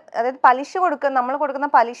അതായത് നമ്മൾ കൊടുക്കുന്ന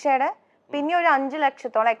പലിശയുടെ പിന്നെ ഒരു 5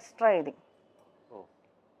 ലക്ഷത്തോളം എക്സ്ട്രാ എഴുതി.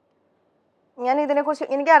 ഞാൻ ഇതിനെക്കുറിച്ച്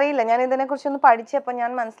എനിക്കറിയില്ല, ഞാൻ ഇതിനെക്കുറിച്ച് ഒന്ന് പഠിച്ചപ്പോൾ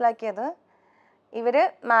ഞാൻ മനസ്സിലാക്കിയത് ഇവര്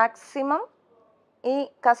മാക്സിമം ഈ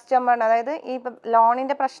കസ്റ്റമറിന്, അതായത് ഈ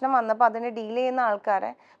ലോണിന്റെ പ്രശ്നം വന്നപ്പോൾ അതിനെ ഡീൽ ചെയ്യുന്ന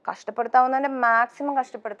ആൾക്കാരെ കഷ്ടപ്പെടുത്താവുന്നതിന്റെ മാക്സിമം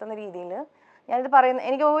കഷ്ടപ്പെടുത്തുന്ന രീതിയിൽ ഞാനിത് പറയുന്നത്.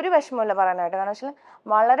 എനിക്ക് ഒരു വിഷമമില്ല പറയാനായിട്ട്. കാരണം വെച്ചാൽ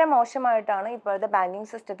വളരെ മോശമായിട്ടാണ് ഇപ്പോഴത്തെ ബാങ്കിങ്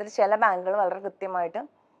സിസ്റ്റത്തിൽ ചില ബാങ്കുകൾ വളരെ കൃത്യമായിട്ട്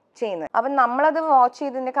ചെയ്യുന്നത്. അപ്പം നമ്മളത് വാച്ച്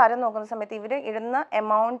ചെയ്തതിൻ്റെ കാര്യം നോക്കുന്ന സമയത്ത് ഇവർ ഇടുന്ന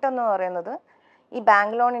എമൗണ്ട് എന്ന് പറയുന്നത് ഈ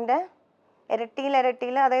ബാങ്ക് ലോണിൻ്റെ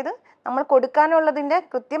ഇരട്ടിയിൽ, അതായത് നമ്മൾ കൊടുക്കാനുള്ളതിൻ്റെ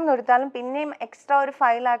കൃത്യം എടുത്താലും പിന്നെയും എക്സ്ട്രാ ഒരു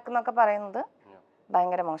 5 ലാക്ക് എന്നൊക്കെ പറയുന്നത്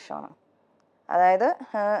ഭയങ്കര മോശമാണ്. അതായത്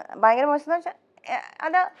ഭയങ്കര മോശം എന്ന് വെച്ചാൽ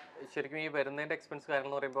അത്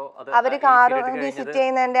അവര് കാറ് വിസിറ്റ്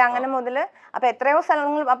ചെയ്യുന്നതിന്റെ അങ്ങനെ മുതല് അപ്പൊ എത്രയോ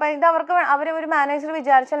സ്ഥലങ്ങൾ. അപ്പൊ ഇത് അവര് ഒരു മാനേജർ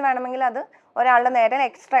വിചാരിച്ചാൽ വേണമെങ്കിൽ അത് ഒരാളുടെ നേരെ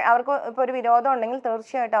എക്സ്ട്രാ, അവർക്ക് ഇപ്പൊ ഒരു വിരോധം ഉണ്ടെങ്കിൽ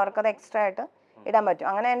തീർച്ചയായിട്ടും അവർക്കത് എക്സ്ട്രാ ആയിട്ട് ഇടാൻ പറ്റും.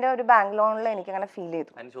 അങ്ങനെ എൻ്റെ ഒരു ബാങ്ക് ലോണിൽ എനിക്ക് അങ്ങനെ ഫീൽ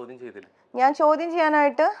ചെയ്തു. ഞാൻ ചോദ്യം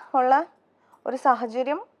ചെയ്യാനായിട്ട് ഉള്ള ഒരു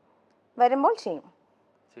സാഹചര്യം വരുമ്പോൾ ചെയ്യും.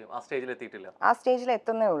 ആ സ്റ്റേജിൽ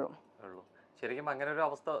എത്തുന്നേ ഉള്ളൂ. ശരിക്കും അങ്ങനെ ഒരു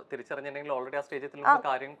അവസ്ഥ തിരിച്ചറിഞ്ഞിട്ടുണ്ടെങ്കിൽ ഓൾറെഡി ആ സ്റ്റേജിൽ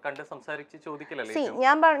കാര്യം കണ്ട് സംസാരിച്ച് ചോദിക്കില്ലല്ലേ?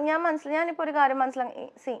 ഞാനിപ്പോ ഒരു കാര്യം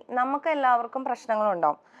മനസ്സിലാക്കി. നമുക്ക് എല്ലാവർക്കും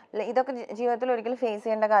പ്രശ്നങ്ങളുണ്ടാവും. ഇതൊക്കെ ജീവിതത്തിൽ ഒരിക്കലും ഫേസ്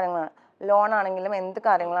ചെയ്യേണ്ട കാര്യങ്ങളാണ്. ലോൺ ആണെങ്കിലും എന്ത്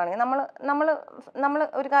കാര്യങ്ങളാണെങ്കിലും നമ്മൾ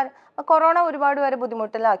ഒരു കാര്യം, കൊറോണ ഒരുപാട് പേരെ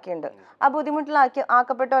ബുദ്ധിമുട്ടിലാക്കിയിട്ടുണ്ട്. ആ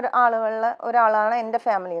ആക്കപ്പെട്ട ഒരാളാണ് എൻ്റെ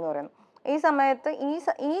ഫാമിലി എന്ന് പറയുന്നത്. ഈ സമയത്ത്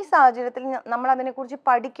ഈ സാഹചര്യത്തിൽ നമ്മൾ അതിനെക്കുറിച്ച്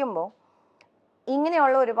പഠിക്കുമ്പോൾ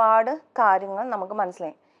ഇങ്ങനെയുള്ള ഒരുപാട് കാര്യങ്ങൾ നമുക്ക്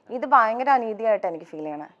മനസ്സിലായി. ഇത് ഭയങ്കര അനീതിയായിട്ട് എനിക്ക് ഫീൽ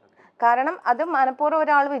ചെയ്യണേ. കാരണം അത് മനഃപൂർവ്വം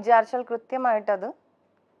ഒരാൾ വിചാരിച്ചാൽ കൃത്യമായിട്ടത്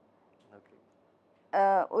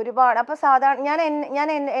ഒരുപാട്. അപ്പൊ സാധാരണ ഞാൻ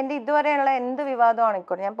എൻ്റെ ഇതുവരെയുള്ള എന്ത്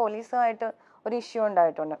വിവാദമാണിക്കോട്ടെ, ഞാൻ പോലീസുമായിട്ട് ഒരു ഇഷ്യൂ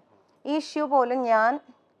ഉണ്ടായിട്ടുണ്ട്. ഈ ഇഷ്യൂ പോലും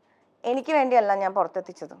എനിക്ക് വേണ്ടിയല്ല ഞാൻ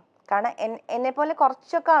പുറത്തെത്തിച്ചത്. കാരണം എന്നെപ്പോലെ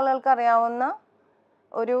കുറച്ചൊക്കെ ആളുകൾക്ക് അറിയാവുന്ന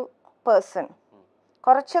ഒരു പേഴ്സൺ,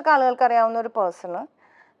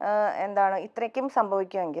 എന്താണ് ഇത്രയ്ക്കും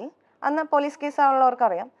സംഭവിക്കുമെങ്കിൽ അന്ന് പോലീസ്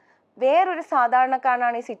കേസാണുള്ളവർക്കറിയാം. വേറൊരു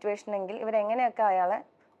സാധാരണക്കാരനാണ് ഈ സിറ്റുവേഷൻ എങ്കിൽ ഇവരെങ്ങനെയൊക്കെ അയാളെ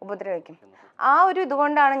ഉപദ്രവിക്കും. ആ ഒരു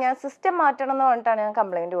ഇതുകൊണ്ടാണ് ഞാൻ സിസ്റ്റം മാറ്റണം എന്ന് പറഞ്ഞിട്ടാണ് ഞാൻ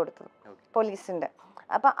കംപ്ലൈൻറ്റ് കൊടുത്തത് പോലീസിൻ്റെ.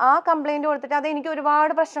 അപ്പം ആ കംപ്ലൈൻറ്റ് കൊടുത്തിട്ട് അത് എനിക്ക്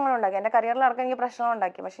ഒരുപാട് പ്രശ്നങ്ങളുണ്ടാക്കി. എൻ്റെ കരിയറിലടക്കം എനിക്ക്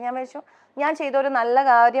പ്രശ്നങ്ങളുണ്ടാക്കി. പക്ഷെ ഞാൻ വിചാരിച്ചു ഞാൻ ചെയ്തൊരു നല്ല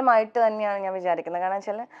കാര്യമായിട്ട് തന്നെയാണ് ഞാൻ വിചാരിക്കുന്നത്. കാരണം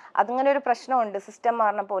വെച്ചാൽ അങ്ങനെ ഒരു പ്രശ്നമുണ്ട്, സിസ്റ്റം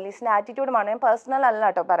മാറണം, പോലീസിൻ്റെ ആറ്റിറ്റ്യൂഡ് മാറണം. ഞാൻ പേഴ്സണൽ അല്ല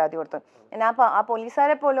കേട്ടോ പരാതി കൊടുത്തത്. ഞാൻ ആ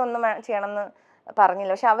പോലീസുകാരെ പോലും ഒന്നും ചെയ്യണമെന്ന്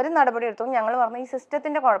പറഞ്ഞില്ല. പക്ഷെ അവർ നടപടി എടുത്തു. ഞങ്ങൾ പറഞ്ഞു ഈ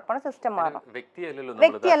സിസ്റ്റത്തിന്റെ കുഴപ്പമാണ്, സിസ്റ്റം മാറണം.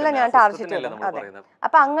 വ്യക്തിയല്ല ഞാൻ ടാർഗറ്റ് ചെയ്തത്. അതെ.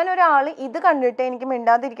 അപ്പൊ അങ്ങനെ ഒരാൾ ഇത് കണ്ടിട്ട് എനിക്ക്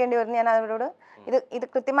മിണ്ടാതിരിക്കേണ്ടി വരും. ഞാൻ അവരോട് ഇത്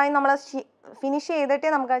കൃത്യമായി നമ്മൾ ഫിനിഷ് ചെയ്തിട്ടേ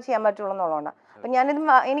നമുക്ക് അത് ചെയ്യാൻ പറ്റുള്ളൂ എന്നുള്ളതുകൊണ്ടാണ്. അപ്പൊ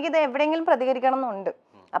എനിക്കിത് എവിടെയെങ്കിലും പ്രതികരിക്കണം എന്നുണ്ട്.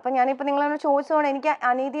 അപ്പൊ ഞാനിപ്പോ നിങ്ങളോട് ചോദിച്ചതുകൊണ്ട് എനിക്ക്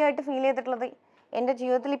അനീതിയായിട്ട് ഫീൽ ചെയ്തിട്ടുള്ളത് എൻ്റെ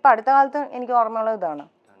ജീവിതത്തിൽ ഇപ്പൊ അടുത്ത കാലത്ത് എനിക്ക് ഓർമ്മയുള്ളത് ഇതാണ്.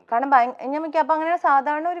 കാരണം അപ്പൊ അങ്ങനെ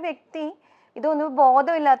സാധാരണ ഒരു വ്യക്തി, ഇതൊന്നും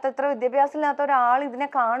ബോധമില്ലാത്ത, ഇത്ര വിദ്യാഭ്യാസം ഇല്ലാത്ത ഒരാൾ ഇതിനെ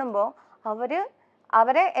കാണുമ്പോൾ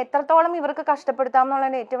അവരെ എത്രത്തോളം ഇവർക്ക് കഷ്ടപ്പെടുത്താം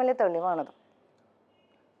എന്നുള്ളതിന്റെ ഏറ്റവും വലിയ തെളിവാണത്.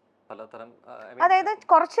 അതായത്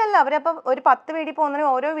കുറച്ചല്ല, അവരപ്പോൾ ഒരു 10 വീടിൽ പോകുന്നതിന്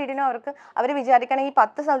ഓരോ വീടിനും അവർക്ക് അവർ വിചാരിക്കണമെങ്കിൽ ഈ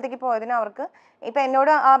 10 സ്ഥലത്തേക്ക് പോയതിന് അവർക്ക് ഇപ്പം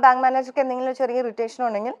എന്നോട് ആ ബാങ്ക് മാനേജർക്ക് എന്തെങ്കിലും ചെറിയ ഇറിറ്റേഷൻ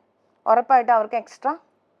ഉണ്ടെങ്കിൽ ഉറപ്പായിട്ട് അവർക്ക് എക്സ്ട്രാ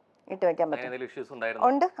ഇട്ട് വെക്കാൻ പറ്റും.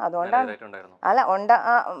 ഉണ്ട്, അതുകൊണ്ടാണ്. അല്ല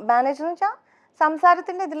മാനേജർ എന്ന് വെച്ചാൽ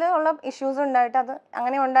സംസാരത്തിന്റെ ഇതിലുള്ള ഇഷ്യൂസ് ഉണ്ടായിട്ട് അത്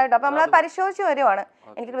അങ്ങനെ ഉണ്ടായിട്ട് അപ്പൊ നമ്മളത് പരിശോധിച്ച് വരുവാണ്.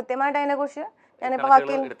 എനിക്ക് കൃത്യമായിട്ട് അതിനെ കുറിച്ച് ഞാനിപ്പോ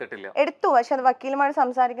എടുത്തു, പക്ഷെ അത് വക്കീലുമായിട്ട്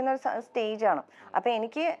സംസാരിക്കുന്ന ഒരു സ്റ്റേജാണ്. അപ്പൊ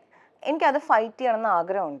എനിക്കത് ഫൈറ്റ് ചെയ്യണമെന്ന്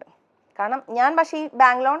ആഗ്രഹമുണ്ട്. കാരണം ഞാൻ പക്ഷേ ഈ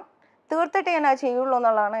ബാങ്ക് ലോൺ തീർത്തിട്ട് ഞാൻ അത് ചെയ്യുള്ളൂ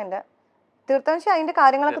എന്നുള്ളതാണ് എൻ്റെ തീർത്തും. പക്ഷെ അതിന്റെ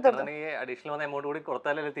കാര്യങ്ങളൊക്കെ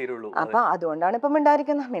അപ്പൊ അതുകൊണ്ടാണ് ഇപ്പൊ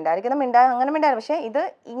മിണ്ടായിരിക്കുന്നത്. പക്ഷെ ഇത്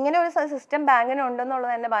ഇങ്ങനെ ഒരു സിസ്റ്റം ബാങ്കിന്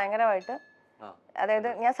ഉണ്ടെന്നുള്ളത് എന്നെ ഭയങ്കരമായിട്ട്, അതായത്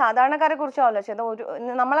ഞാൻ സാധാരണക്കാരെ കുറിച്ച് ആലോചിച്ചത്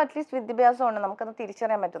നമ്മൾ അറ്റ്ലീസ്റ്റ് വിദ്യാഭ്യാസം ഉണ്ട്, നമുക്കത്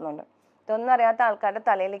തിരിച്ചറിയാൻ പറ്റുന്നുണ്ട്. ഇതൊന്നും അറിയാത്ത ആൾക്കാരുടെ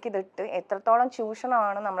തലയിലേക്ക് ഇതിട്ട് എത്രത്തോളം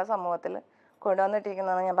ചൂഷണമാണ് നമ്മുടെ സമൂഹത്തിൽ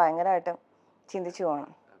കൊണ്ടുവന്നിട്ടിരിക്കുന്നതെന്ന് ഞാൻ ഭയങ്കരമായിട്ട് ചിന്തിച്ചു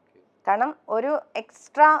പോകണം. കാരണം ഒരു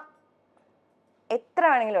എക്സ്ട്രാ എത്ര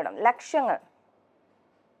വേണമെങ്കിലും ഇടാം, ലക്ഷങ്ങൾ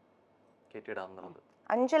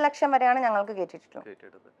 5 ലക്ഷം വരെയാണ് ഞങ്ങൾക്ക് കേട്ടിട്ടുള്ളത്.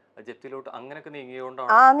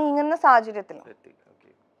 നീങ്ങുന്ന സാഹചര്യത്തിൽ.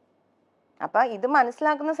 അപ്പൊ ഇത്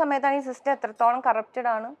മനസ്സിലാക്കുന്ന സമയത്താണ് ഈ സിസ്റ്റം എത്രത്തോളം കറപ്റ്റഡ്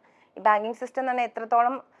ആണ്, ഈ ബാങ്കിങ് സിസ്റ്റം തന്നെ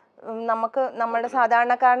എത്രത്തോളം നമുക്ക് നമ്മുടെ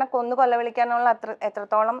സാധാരണക്കാരനെ കൊലവിളിക്കാനുള്ള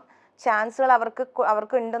എത്രത്തോളം ചാൻസുകൾ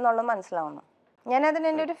അവർക്ക് ഉണ്ടെന്നുള്ളത് മനസ്സിലാവുന്നു. ഞാനതിന്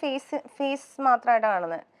എൻ്റെ ഒരു ഫേസ് മാത്രമായിട്ടാണ്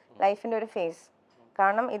കാണുന്നത്, ലൈഫിന്റെ ഒരു ഫേസ്.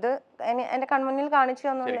 കാരണം ഇത് എന്റെ കൺമുന്നിൽ കാണിച്ചു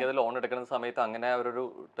തന്നു. ലോൺ എടുക്കുന്ന സമയത്ത് അങ്ങനെ ഒരു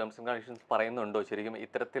ടേംസ് ആൻഡ് കണ്ടീഷൻസ് പറയുന്നുണ്ടോ ശരിക്കും?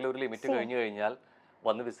 ഇത്തരത്തിലൊരു ലിമിറ്റ് കഴിഞ്ഞു കഴിഞ്ഞാൽ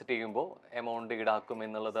വന്ന് വിസിറ്റ് ചെയ്യുമ്പോൾ എമൗണ്ട് ഈടാക്കും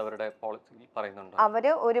എന്നുള്ളത് അവരുടെ പോളിസിയിൽ പറയുന്നുണ്ട്.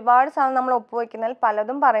 അവര് ഒരുപാട് സാധനം നമ്മൾ ഒപ്പുവെക്കുന്നതിൽ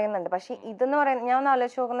പലതും പറയുന്നുണ്ട്. പക്ഷെ ഇതെന്ന് പറയുന്നത് ഞാൻ ഒന്ന്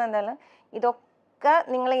ആലോചിച്ച് നോക്കുന്നത് എന്തായാലും ഇതൊക്കെ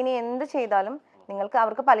നിങ്ങൾ ഇനി എന്ത് ചെയ്താലും നിങ്ങൾക്ക്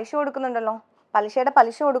അവർക്ക് പലിശ കൊടുക്കുന്നുണ്ടല്ലോ, പലിശയുടെ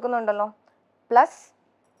പലിശ കൊടുക്കുന്നുണ്ടല്ലോ, പ്ലസ്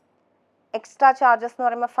എക്സ്ട്രാ ചാർജസ് എന്ന്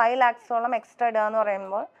പറയുമ്പോൾ 5 lakhs എക്സ്ട്രാ ഇടുക എന്ന്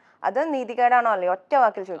പറയുമ്പോൾ അത് നീതികേടാണോ അല്ലേ? ഒറ്റ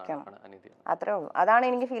വാക്കിൽ ചോദിക്കണം, അത്രേ ഉള്ളൂ. അതാണ്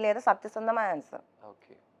എനിക്ക് ഫീൽ ചെയ്ത സത്യസന്ധമായ ആൻസർ.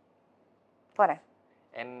 പോരെ.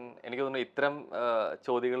 എനിക്ക് തോന്നുന്നു ഇത്തരം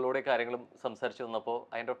ചോദ്യങ്ങളിലൂടെ കാര്യങ്ങളും സംസാരിച്ചു വന്നപ്പോൾ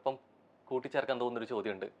അതിൻ്റെ ഒപ്പം കൂട്ടിച്ചേർക്കാൻ തോന്നുന്നൊരു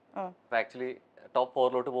ചോദ്യമുണ്ട്. ആക്ച്വലി ടോപ്പ്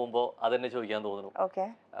 4 പോകുമ്പോൾ അത് തന്നെ ചോദിക്കാൻ തോന്നുന്നു.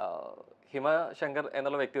 ഹിമ ശങ്കർ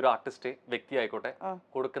എന്നുള്ള വ്യക്തി ഒരു വ്യക്തി ആയിക്കോട്ടെ,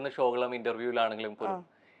 കൊടുക്കുന്ന ഷോകളും ഇന്റർവ്യൂവിലാണെങ്കിലും പോലും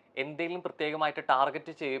എന്തെങ്കിലും പ്രത്യേകമായിട്ട്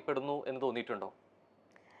ടാർഗറ്റ് ചെയ്യപ്പെടുന്നു എന്ന് തോന്നിയിട്ടുണ്ടോ?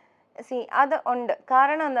 അത് ഉണ്ട്.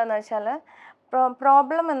 കാരണം എന്താണെന്ന് വെച്ചാൽ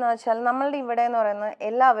പ്രോബ്ലം എന്ന് വെച്ചാൽ നമ്മളുടെ ഇവിടെ എന്ന് പറയുന്നത്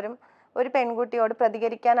എല്ലാവരും ഒരു പെൺകുട്ടിയോട്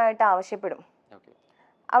പ്രതികരിക്കാനായിട്ട് ആവശ്യപ്പെടും.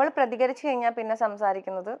 അവൾ പ്രതികരിച്ചു കഴിഞ്ഞാൽ പിന്നെ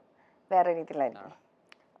സംസാരിക്കുന്നത് വേറെ രീതിയിലായിരിക്കും.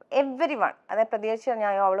 എവരി വൺ അതായത് പ്രതികരിച്ചു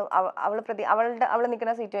കഴിഞ്ഞാൽ അവൾ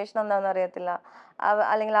നിൽക്കുന്ന സിറ്റുവേഷൻ എന്താണെന്ന് അറിയത്തില്ല,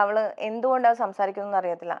 അല്ലെങ്കിൽ അവൾ എന്തുകൊണ്ട് അത് സംസാരിക്കുന്നു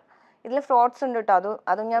അറിയത്തില്ല. ഇതിൽ ഫ്രോഡ്സ് ഉണ്ട് കേട്ടോ,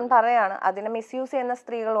 അതും ഞാൻ പറയാണ്. അതിനെ മിസ്യൂസ് ചെയ്യുന്ന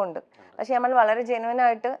സ്ത്രീകളും ഉണ്ട്. പക്ഷെ നമ്മൾ വളരെ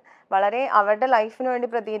ജെനുവിനായിട്ട് വളരെ അവരുടെ ലൈഫിന് വേണ്ടി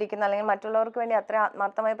പ്രതികരിക്കുന്ന അല്ലെങ്കിൽ മറ്റുള്ളവർക്ക് വേണ്ടി അത്ര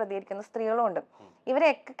ആത്മാർത്ഥമായി പ്രതികരിക്കുന്ന സ്ത്രീകളും ഉണ്ട്.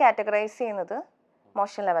 ഇവരെയൊക്കെ കാറ്റഗറൈസ് ചെയ്യുന്നത്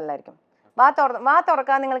മോശം ലെവലിലായിരിക്കും. വാ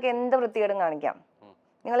തുറക്കാൻ നിങ്ങൾക്ക് എന്ത് വൃത്തികേടും കാണിക്കാം,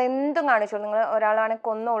 നിങ്ങൾ എന്തും കാണിച്ചോളൂ. നിങ്ങൾ ഒരാളാണെങ്കിൽ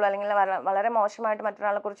കൊന്നോളൂ, അല്ലെങ്കിൽ വളരെ മോശമായിട്ട്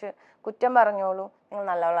മറ്റൊരാളെ കുറിച്ച് കുറ്റം പറഞ്ഞോളൂ, നിങ്ങൾ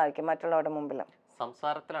നല്ലവളായിരിക്കും മറ്റുള്ളവരുടെ മുമ്പിൽ.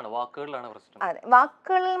 സംസാരത്തിലാണ്, വാക്കുകളിലാണ് പ്രശ്നം. അതെ,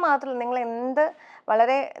 വാക്കുകളിൽ മാത്രമല്ല, നിങ്ങൾ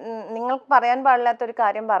വളരെ നിങ്ങൾക്ക് പറയാൻ പാടില്ലാത്തൊരു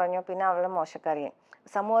കാര്യം പറഞ്ഞു, പിന്നെ അവൾ മോശക്കാരിയായി.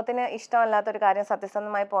 സമൂഹത്തിന് ഇഷ്ടമല്ലാത്തൊരു കാര്യം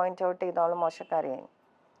സത്യസന്ധമായി പോയിന്റ് ഔട്ട് ചെയ്ത് അവൾ മോശക്കാരിയായി.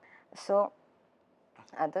 സോ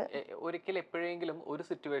അത് ഒരിക്കൽ എപ്പോഴെങ്കിലും ഒരു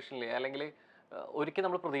സിറ്റുവേഷനിൽ അല്ലെങ്കിൽ ഒരിക്കൽ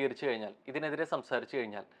നമ്മൾ പ്രതികരിച്ചു കഴിഞ്ഞാൽ, ഇതിനെതിരെ സംസാരിച്ചു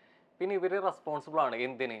കഴിഞ്ഞാൽ, പിന്നെ ഇവര് റെസ്പോൺസിബിൾ ആണ്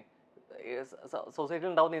എന്തിന്? സൊസൈറ്റിയിൽ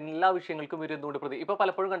ഉണ്ടാവുന്ന എല്ലാ വിഷയങ്ങൾക്കും ഇവർ എന്തുകൊണ്ട് ഇപ്പൊ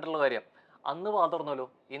പലപ്പോഴും കണ്ടിട്ടുള്ള കാര്യം, അന്ന് വാ തുറന്നല്ലോ,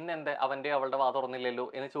 ഇന്ന് എന്റെ അവളുടെ വാ തുറന്നില്ലല്ലോ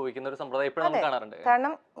എന്ന് ചോദിക്കുന്ന ഒരു സമ്പ്രദായം ഇപ്പോഴും നമ്മൾ കാണാറുണ്ട്.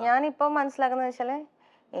 കാരണം ഞാനിപ്പോ മനസ്സിലാക്കുന്നത് വെച്ചാല്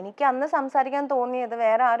എനിക്ക് അന്ന് സംസാരിക്കാൻ തോന്നിയത്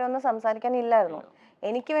വേറെ ആരും ഒന്നും സംസാരിക്കാനില്ലായിരുന്നു.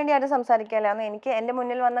 എനിക്ക് വേണ്ടി ആരും സംസാരിക്കാനില്ലായിരുന്നു. എനിക്ക് എന്റെ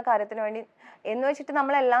മുന്നിൽ വന്ന കാര്യത്തിന് വേണ്ടി എന്ന് വെച്ചിട്ട്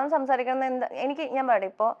നമ്മളെല്ലാം സംസാരിക്കണം ഞാൻ പാടും.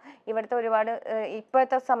 ഇപ്പോൾ ഇവിടുത്തെ ഒരുപാട്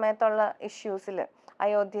ഇപ്പോഴത്തെ സമയത്തുള്ള ഇഷ്യൂസിൽ,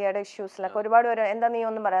 അയോധ്യയുടെ ഇഷ്യൂസിലൊക്കെ ഒരുപാട് പേര് എന്താ നീ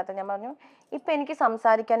ഒന്നും പറയാത്ത, ഞാൻ പറഞ്ഞു ഇപ്പൊ എനിക്ക്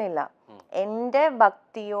സംസാരിക്കാനില്ല. എൻ്റെ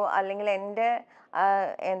ഭക്തിയോ അല്ലെങ്കിൽ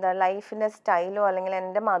എൻ്റെ ലൈഫിന്റെ സ്റ്റൈലോ അല്ലെങ്കിൽ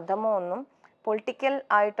എൻ്റെ മതമോ ഒന്നും പൊളിറ്റിക്കൽ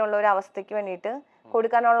ആയിട്ടുള്ള ഒരു അവസ്ഥയ്ക്ക് വേണ്ടിയിട്ട്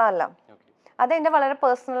കൊടുക്കാനുള്ളതല്ല. അതെന്റെ വളരെ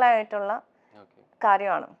പേഴ്സണൽ ആയിട്ടുള്ള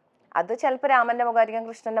കാര്യമാണ്. അത് ചിലപ്പോൾ രാമന്റെ മുഖമായിരിക്കാം,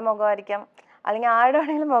 കൃഷ്ണന്റെ മുഖമായിരിക്കാം, അല്ലെങ്കിൽ ആരുടെ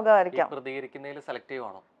വേണമെങ്കിലും മുഖമായിരിക്കാം.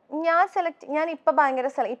 ഞാൻ ഇപ്പൊ ഭയങ്കര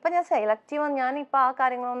ഞാൻ സെലക്റ്റീവ്. ഞാൻ ഇപ്പൊ ആ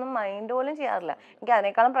കാര്യങ്ങളൊന്നും മൈൻഡ് പോലും ചെയ്യാറില്ല. എനിക്ക്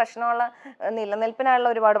അതിനേക്കാളും പ്രശ്നമുള്ള നിലനിൽപ്പിനായുള്ള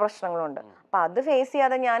ഒരുപാട് പ്രശ്നങ്ങളുണ്ട്. അപ്പൊ അത് ഫേസ്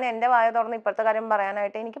ചെയ്യാതെ ഞാൻ എന്റെ വായ തുറന്ന് ഇപ്പോഴത്തെ കാര്യം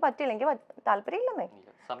പറയാനായിട്ട് എനിക്ക് പറ്റില്ല. എനിക്ക് താല്പര്യമില്ലെന്നേ.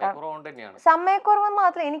 സമയക്കുറവ്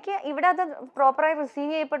മാത്രമേ എനിക്ക് ഇവിടെ അത് പ്രോപ്പറായി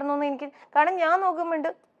റിസീവ് ചെയ്യപ്പെടുന്നു എനിക്ക്. കാരണം ഞാൻ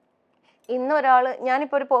നോക്കുമ്പോണ്ട് ഇന്നൊരാള്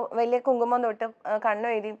ഞാനിപ്പോ ഒരു വലിയ കുങ്കുമം തൊട്ട് കണ്ണു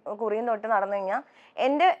എഴുതി കുറിയും തൊട്ട് നടന്നു കഴിഞ്ഞാൽ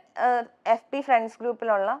എൻ്റെ FB ഫ്രണ്ട്സ്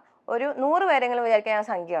ഗ്രൂപ്പിലുള്ള ഒരു 100 പേരെങ്കിലും വിചാരിക്കാൻ ഞാൻ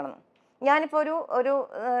സംഖ്യയാണെന്ന്. ഞാനിപ്പോൾ ഒരു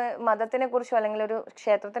മതത്തിനെ കുറിച്ചോ അല്ലെങ്കിൽ ഒരു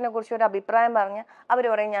ക്ഷേത്രത്തിനെ കുറിച്ചോ ഒരു അഭിപ്രായം പറഞ്ഞ് അവർ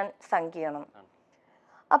പറയും ഞാൻ സംഖ്യയാണെന്ന്.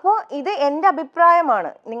 അപ്പോൾ ഇത് എൻ്റെ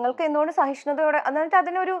അഭിപ്രായമാണ്, നിങ്ങൾക്ക് എന്തുകൊണ്ട് സഹിഷ്ണുതയോടെ, എന്നിട്ട്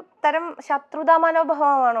അതിനൊരു തരം ശത്രുതാ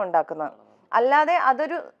മനോഭാവമാണ് ഉണ്ടാക്കുന്നത്. അല്ലാതെ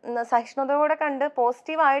അതൊരു സഹിഷ്ണുതയോടെ കണ്ട്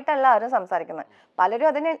പോസിറ്റീവായിട്ടല്ല ആരും സംസാരിക്കുന്നത്. പലരും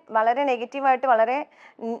അതിനെ വളരെ നെഗറ്റീവായിട്ട് വളരെ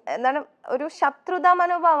എന്താണ് ഒരു ശത്രുതാ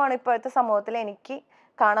മനോഭാവമാണ് ഇപ്പോഴത്തെ സമൂഹത്തിൽ എനിക്ക്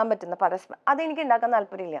കാണാൻ പറ്റുന്ന പരസ്പരം. അതെനിക്ക് ഉണ്ടാക്കാൻ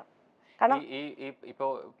താല്പര്യമില്ല. കാരണം ഇപ്പൊ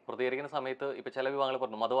പ്രതികരിക്കുന്ന സമയത്ത് ഇപ്പൊ ചില വിഭാഗങ്ങൾ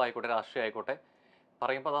പറഞ്ഞു, മതമായിക്കോട്ടെ രാഷ്ട്രീയം ആയിക്കോട്ടെ,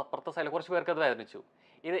 പറയുമ്പോൾ അപ്പുറത്തെ സൈഡിൽ കുറച്ച് പേർക്ക് അത് വേദനിച്ചു.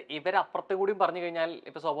 ഇത് ഇവരപ്പുറത്തെ കൂടിയും പറഞ്ഞു കഴിഞ്ഞാൽ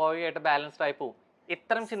ഇപ്പൊ സ്വാഭാവികമായിട്ട് ബാലൻസ്ഡ് ആയി പോകും.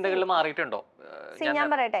 ഇത്തരം ചിന്തകളിൽ മാറിയിട്ടുണ്ടോ? ഞാൻ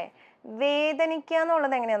പറയട്ടെ, വേദനിക്കുക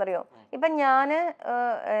എന്നുള്ളത് എങ്ങനെയാണെന്നറിയോ? ഇപ്പൊ ഞാന്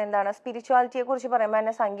എന്താണ് സ്പിരിച്വാലിറ്റിയെ കുറിച്ച് പറയുമ്പോൾ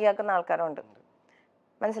എന്നെ സംഖ്യയാക്കുന്ന ആൾക്കാരുണ്ട്,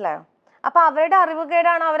 മനസ്സിലായോ? അപ്പൊ അവരുടെ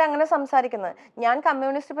അറിവുകേടാണ് അവരങ്ങനെ സംസാരിക്കുന്നത്. ഞാൻ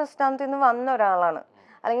കമ്മ്യൂണിസ്റ്റ് പ്രസ്ഥാനത്തിൽ നിന്ന് വന്ന ഒരാളാണ്,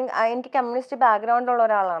 അല്ലെങ്കിൽ എനിക്ക് കമ്മ്യൂണിസ്റ്റ് ബാക്ക്ഗ്രൗണ്ട് ഉള്ള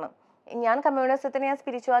ഒരാളാണ്. ഞാൻ കമ്മ്യൂണിസത്തിനെ ഞാൻ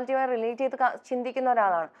സ്പിരിച്വാലിറ്റിയുമായി റിലേറ്റ് ചെയ്ത് ചിന്തിക്കുന്ന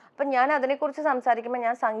ഒരാളാണ്. അപ്പം ഞാൻ അതിനെക്കുറിച്ച് സംസാരിക്കുമ്പോൾ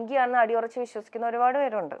ഞാൻ സംഖ്യയാണെന്ന് അടിയുറച്ച് വിശ്വസിക്കുന്ന ഒരുപാട്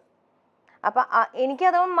പേരുണ്ട്. അപ്പം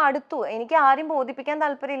എനിക്കതും മടുത്തു, എനിക്ക് ആരും ബോധിപ്പിക്കാൻ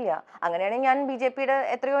താല്പര്യമില്ല. അങ്ങനെയാണെങ്കിൽ ഞാൻ BJPയുടെ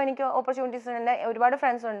എത്രയോ എനിക്ക് ഓപ്പർച്യൂണിറ്റീസ് ഉണ്ട്, ഒരുപാട്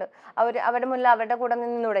ഫ്രണ്ട്സ് ഉണ്ട്, അവരുടെ മുന്നിൽ അവരുടെ കൂടെ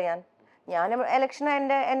നിന്നൂടെ? ഞാൻ ഇലക്ഷന്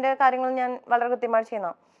എൻ്റെ കാര്യങ്ങൾ ഞാൻ വളരെ കൃത്യമായി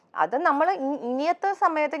ചെയ്യുന്ന. അത് നമ്മൾ ഇനിയത്തെ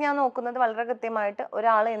സമയത്ത് ഞാൻ നോക്കുന്നത് വളരെ കൃത്യമായിട്ട്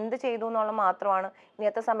ഒരാൾ എന്ത് ചെയ്തു എന്നുള്ള മാത്രമാണ്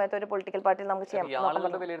ഇനിയത്തെ സമയത്ത് ഒരു പൊളിറ്റിക്കൽ പാർട്ടിയിൽ നമുക്ക് ചെയ്യാം. ഇല്ല,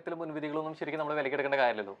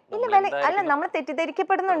 അല്ല, നമ്മൾ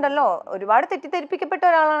തെറ്റിദ്ധരിക്കപ്പെടുന്നുണ്ടല്ലോ, ഒരുപാട് തെറ്റിദ്ധരിപ്പിക്കപ്പെട്ട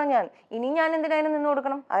ഒരാളാണ് ഞാൻ. ഇനി ഞാൻ എന്തിനാണ് നിന്ന്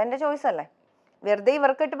കൊടുക്കണം? അതെന്റെ ചോയ്സ് അല്ലേ? വെറുതെ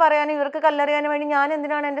ഇവർക്കിട്ട് പറയാനും ഇവർക്ക് കല്ലെറിയാനും വേണ്ടി ഞാൻ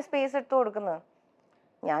എന്തിനാണ് എൻ്റെ സ്പേസ് എടുത്തു കൊടുക്കുന്നത്?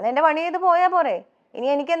 ഞാൻ എൻ്റെ പണി ചെയ്ത് പോയാൽ പോരെ. ഇനി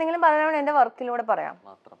എനിക്ക് എന്തെങ്കിലും പറയാൻ എൻ്റെ വർക്കിലൂടെ പറയാം.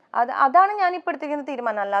 അതാണ് ഞാൻ ഇപ്പോൾ എടുത്തിരിക്കുന്ന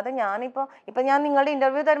തീരുമാനം. അല്ലാതെ ഇപ്പൊ ഞാൻ നിങ്ങളുടെ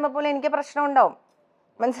ഇന്റർവ്യൂ തരുമ്പോൾ പോലെ എനിക്ക് പ്രശ്നം ഉണ്ടാവും,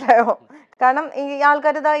 മനസ്സിലായോ? കാരണം ഈ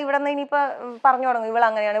ആൾക്കാർ ഇതാ ഇവിടെ നിന്ന് ഇനിയിപ്പോ പറഞ്ഞു തുടങ്ങും,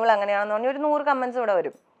 ഇവളങ്ങനെയാണെന്ന് പറഞ്ഞ് ഒരു 100 കമന്റ്സ് ഇവിടെ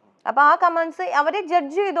വരും. അപ്പൊ ആ കമന്റ്സ് അവരെ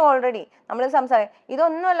ജഡ്ജ് ചെയ്തു ഓൾറെഡി. നമ്മൾ സംസാരിക്കും,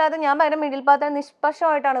 ഇതൊന്നും അല്ലാതെ ഞാൻ ഭയങ്കര മിഡിൽ പാത്ത്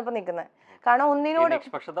നിഷ്പക്ഷമായിട്ടാണ് ഇപ്പൊ നിൽക്കുന്നത്. കാരണം ഒന്നിനോട്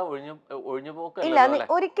ഇല്ല,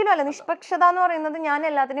 ഒരിക്കലും അല്ല. നിഷ്പക്ഷത എന്ന് പറയുന്നത് ഞാൻ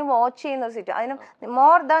എല്ലാത്തിനും വാച്ച് ചെയ്യുന്ന ഒരു സിറ്റ്. അതിന്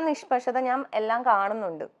മോർ ദാൻ നിഷ്പക്ഷത ഞാൻ എല്ലാം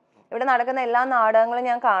കാണുന്നുണ്ട്. ഇവിടെ നടക്കുന്ന എല്ലാ നാടകങ്ങളും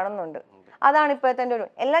ഞാൻ കാണുന്നുണ്ട്. അതാണ് ഇപ്പോഴത്തെ ഒരു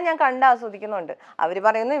എല്ലാം ഞാൻ കണ്ട് ആസ്വദിക്കുന്നുണ്ട്. അവർ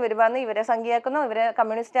പറയുന്നു, ഇവർ പറയുന്നു, ഇവരെ സംഖ്യയാക്കുന്നു, ഇവരെ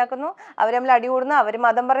കമ്മ്യൂണിസ്റ്റ് ആക്കുന്നു, അവർ തമ്മിൽ അടികൂടുന്നു, അവർ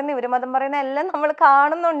മതം പറയുന്നു, ഇവർ മതം പറയുന്നു, എല്ലാം നമ്മൾ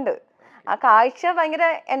കാണുന്നുണ്ട്. ആ കാഴ്ച ഭയങ്കര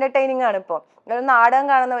എന്റർടൈനിങ് ആണ്. ഇപ്പോൾ ഒരു നാടകം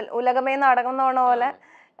കാണുന്ന ഉലകമേ നാടകം എന്ന് പറഞ്ഞ പോലെ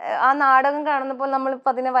ആ നാടകം കാണുന്നപ്പോൾ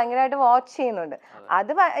നമ്മളിപ്പോൾ അതിനെ ഭയങ്കരമായിട്ട് വാച്ച് ചെയ്യുന്നുണ്ട്.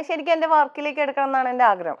 അത് ശരിക്കും എൻ്റെ വർക്കിലേക്ക് എടുക്കണം എന്നാണ് എൻ്റെ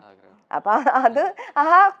ആഗ്രഹം. അപ്പൊ അത്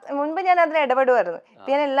മുൻപ് ഞാൻ അതിൽ ഇടപെടുമായിരുന്നു.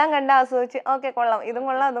 ഞാൻ എല്ലാം കണ്ട് ആസ്വദിച്ച് ഓക്കെ കൊള്ളാം, ഇതും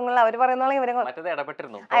കൊള്ളാം, അതും കൊള്ളാം, അവർ പറയുന്നോളെ ഇവരെ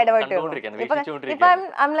ഇപ്പൊ I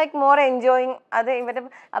M like more enjoying അത് ഇവര്.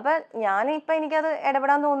 അപ്പൊ ഞാനിപ്പൊ എനിക്കത്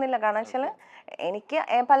ഇടപെടാൻ തോന്നുന്നില്ല. കാരണം വെച്ചാൽ എനിക്ക്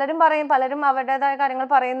പലരും അവരുടേതായ കാര്യങ്ങൾ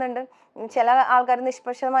പറയുന്നുണ്ട്. ചില ആൾക്കാർ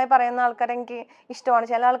നിഷ്പക്ഷമായി പറയുന്ന ആൾക്കാരെ എനിക്ക് ഇഷ്ടമാണ്.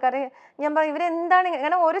 ചില ആൾക്കാർ ഞാൻ പറയും ഇവരെന്താണ്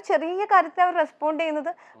ഇങ്ങനെ ഓരോ ചെറിയ കാര്യത്തിൽ അവർ റെസ്പോണ്ട്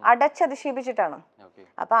ചെയ്യുന്നത് അടച്ചധിക്ഷേപിച്ചിട്ടാണ്.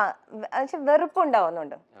 അപ്പൊ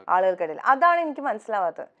വെറുപ്പുണ്ടാവുന്നുണ്ട് ആളുകൾക്കിടയിൽ. അതാണ് എനിക്ക്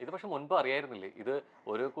മനസ്സിലാവാത്തത്. മുൻപ്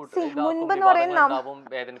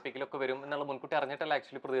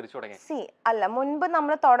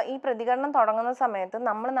നമ്മൾ ഈ പ്രതികരണം തുടങ്ങുന്ന സമയത്ത്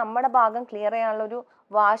നമ്മൾ നമ്മുടെ ഭാഗം ക്ലിയർ ചെയ്യാനുള്ള ഒരു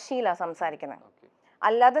വാശിയിലാണ് സംസാരിക്കുന്നത്.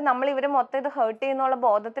 അല്ലാതെ നമ്മൾ ഇവര് മൊത്തം ഇത് ഹേർട്ട് ചെയ്യുന്നുള്ള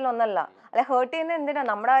ബോധത്തിലൊന്നല്ല. അല്ലെ, ഹേർട്ട് ചെയ്യുന്നത് എന്തിനാ?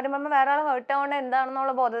 നമ്മുടെ കാര്യം പറയുമ്പോൾ വേറെ ആൾ ഹേർട്ട് ആവേണ്ട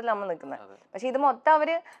എന്താണെന്നുള്ള ബോധത്തിൽ നമ്മൾ നിൽക്കുന്നത്. പക്ഷെ ഇത് മൊത്തം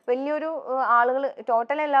അവര് വലിയൊരു ആളുകൾ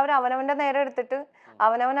ടോട്ടൽ എല്ലാവരും അവനവന്റെ നേരെ എടുത്തിട്ട്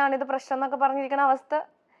അവനവനാണ് ഇത് പ്രശ്നം എന്നൊക്കെ പറഞ്ഞിരിക്കുന്ന അവസ്ഥ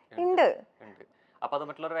ഉണ്ട്.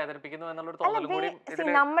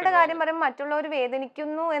 നമ്മുടെ കാര്യം പറയുമ്പോൾ മറ്റുള്ളവർ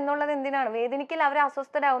വേദനിക്കുന്നു എന്നുള്ളത് എന്തിനാണ്? വേദനിക്കൽ അവരെ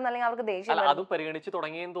അസ്വസ്ഥരാകുന്നു, അല്ലെങ്കിൽ അവർക്ക് ദേഷ്യം.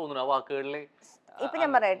 ഇപ്പൊ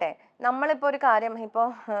ഞാൻ പറയട്ടെ, നമ്മളിപ്പോ ഒരു കാര്യം ഇപ്പോ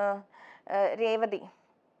രേവതി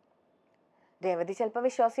ചിലപ്പോൾ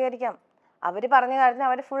വിശ്വാസിയായിരിക്കാം. അവര് പറഞ്ഞ കാര്യത്തിന്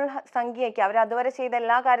അവര് ഫുൾ സംഖ്യയാക്കി. അവർ അതുവരെ ചെയ്ത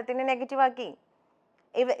എല്ലാ കാര്യത്തിനും നെഗറ്റീവ് ആക്കി.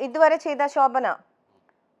 ഇതുവരെ ചെയ്ത ശോഭന,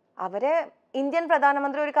 അവര് ഇന്ത്യൻ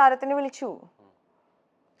പ്രധാനമന്ത്രി ഒരു കാര്യത്തിന്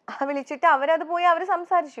വിളിച്ചിട്ട് അവരത് പോയി അവര്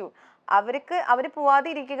സംസാരിച്ചു. അവര് പോവാതെ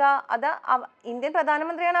ഇരിക്കുക, അത് ഇന്ത്യൻ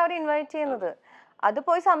പ്രധാനമന്ത്രിയാണ് അവർ ഇൻവൈറ്റ് ചെയ്യുന്നത്. അത്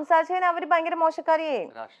പോയി സംസാരിച്ചതിന് അവർ ഭയങ്കര മോശക്കാരിയായി.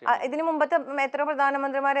 ഇതിനു മുമ്പത്തെ എത്രയോ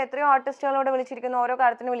പ്രധാനമന്ത്രിമാരെ എത്രയോ ആർട്ടിസ്റ്റുകളോട് വിളിച്ചിരിക്കുന്നു, ഓരോ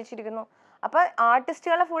കാര്യത്തിന് വിളിച്ചിരിക്കുന്നു. അപ്പൊ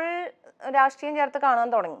ആർട്ടിസ്റ്റുകളെ ഫുൾ രാഷ്ട്രീയം ചേർത്ത് കാണാൻ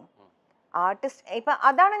തുടങ്ങി. ഇപ്പൊ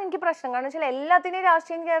അതാണ് എനിക്ക് പ്രശ്നം. കാരണം വെച്ചാൽ എല്ലാത്തിനെയും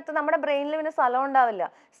രാഷ്ട്രീയം ചേർത്ത് നമ്മുടെ ബ്രെയിനിൽ പിന്നെ സ്ഥലം ഉണ്ടാവില്ല,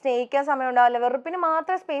 സ്നേഹിക്കാൻ സമയം ഉണ്ടാവില്ല. വെറുപ്പിന്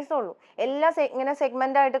മാത്രമേ സ്പേസ് ഉള്ളൂ. എല്ലാം ഇങ്ങനെ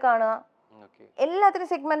സെഗ്മെന്റ് ആയിട്ട് കാണുക, എല്ലാത്തിനും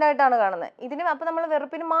സെഗ്മെന്റ് ആയിട്ടാണ് കാണുന്നത്. അപ്പൊ നമ്മൾ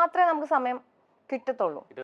വെറുപ്പിന് മാത്രമേ നമുക്ക് സമയം കിട്ടത്തുള്ളൂ.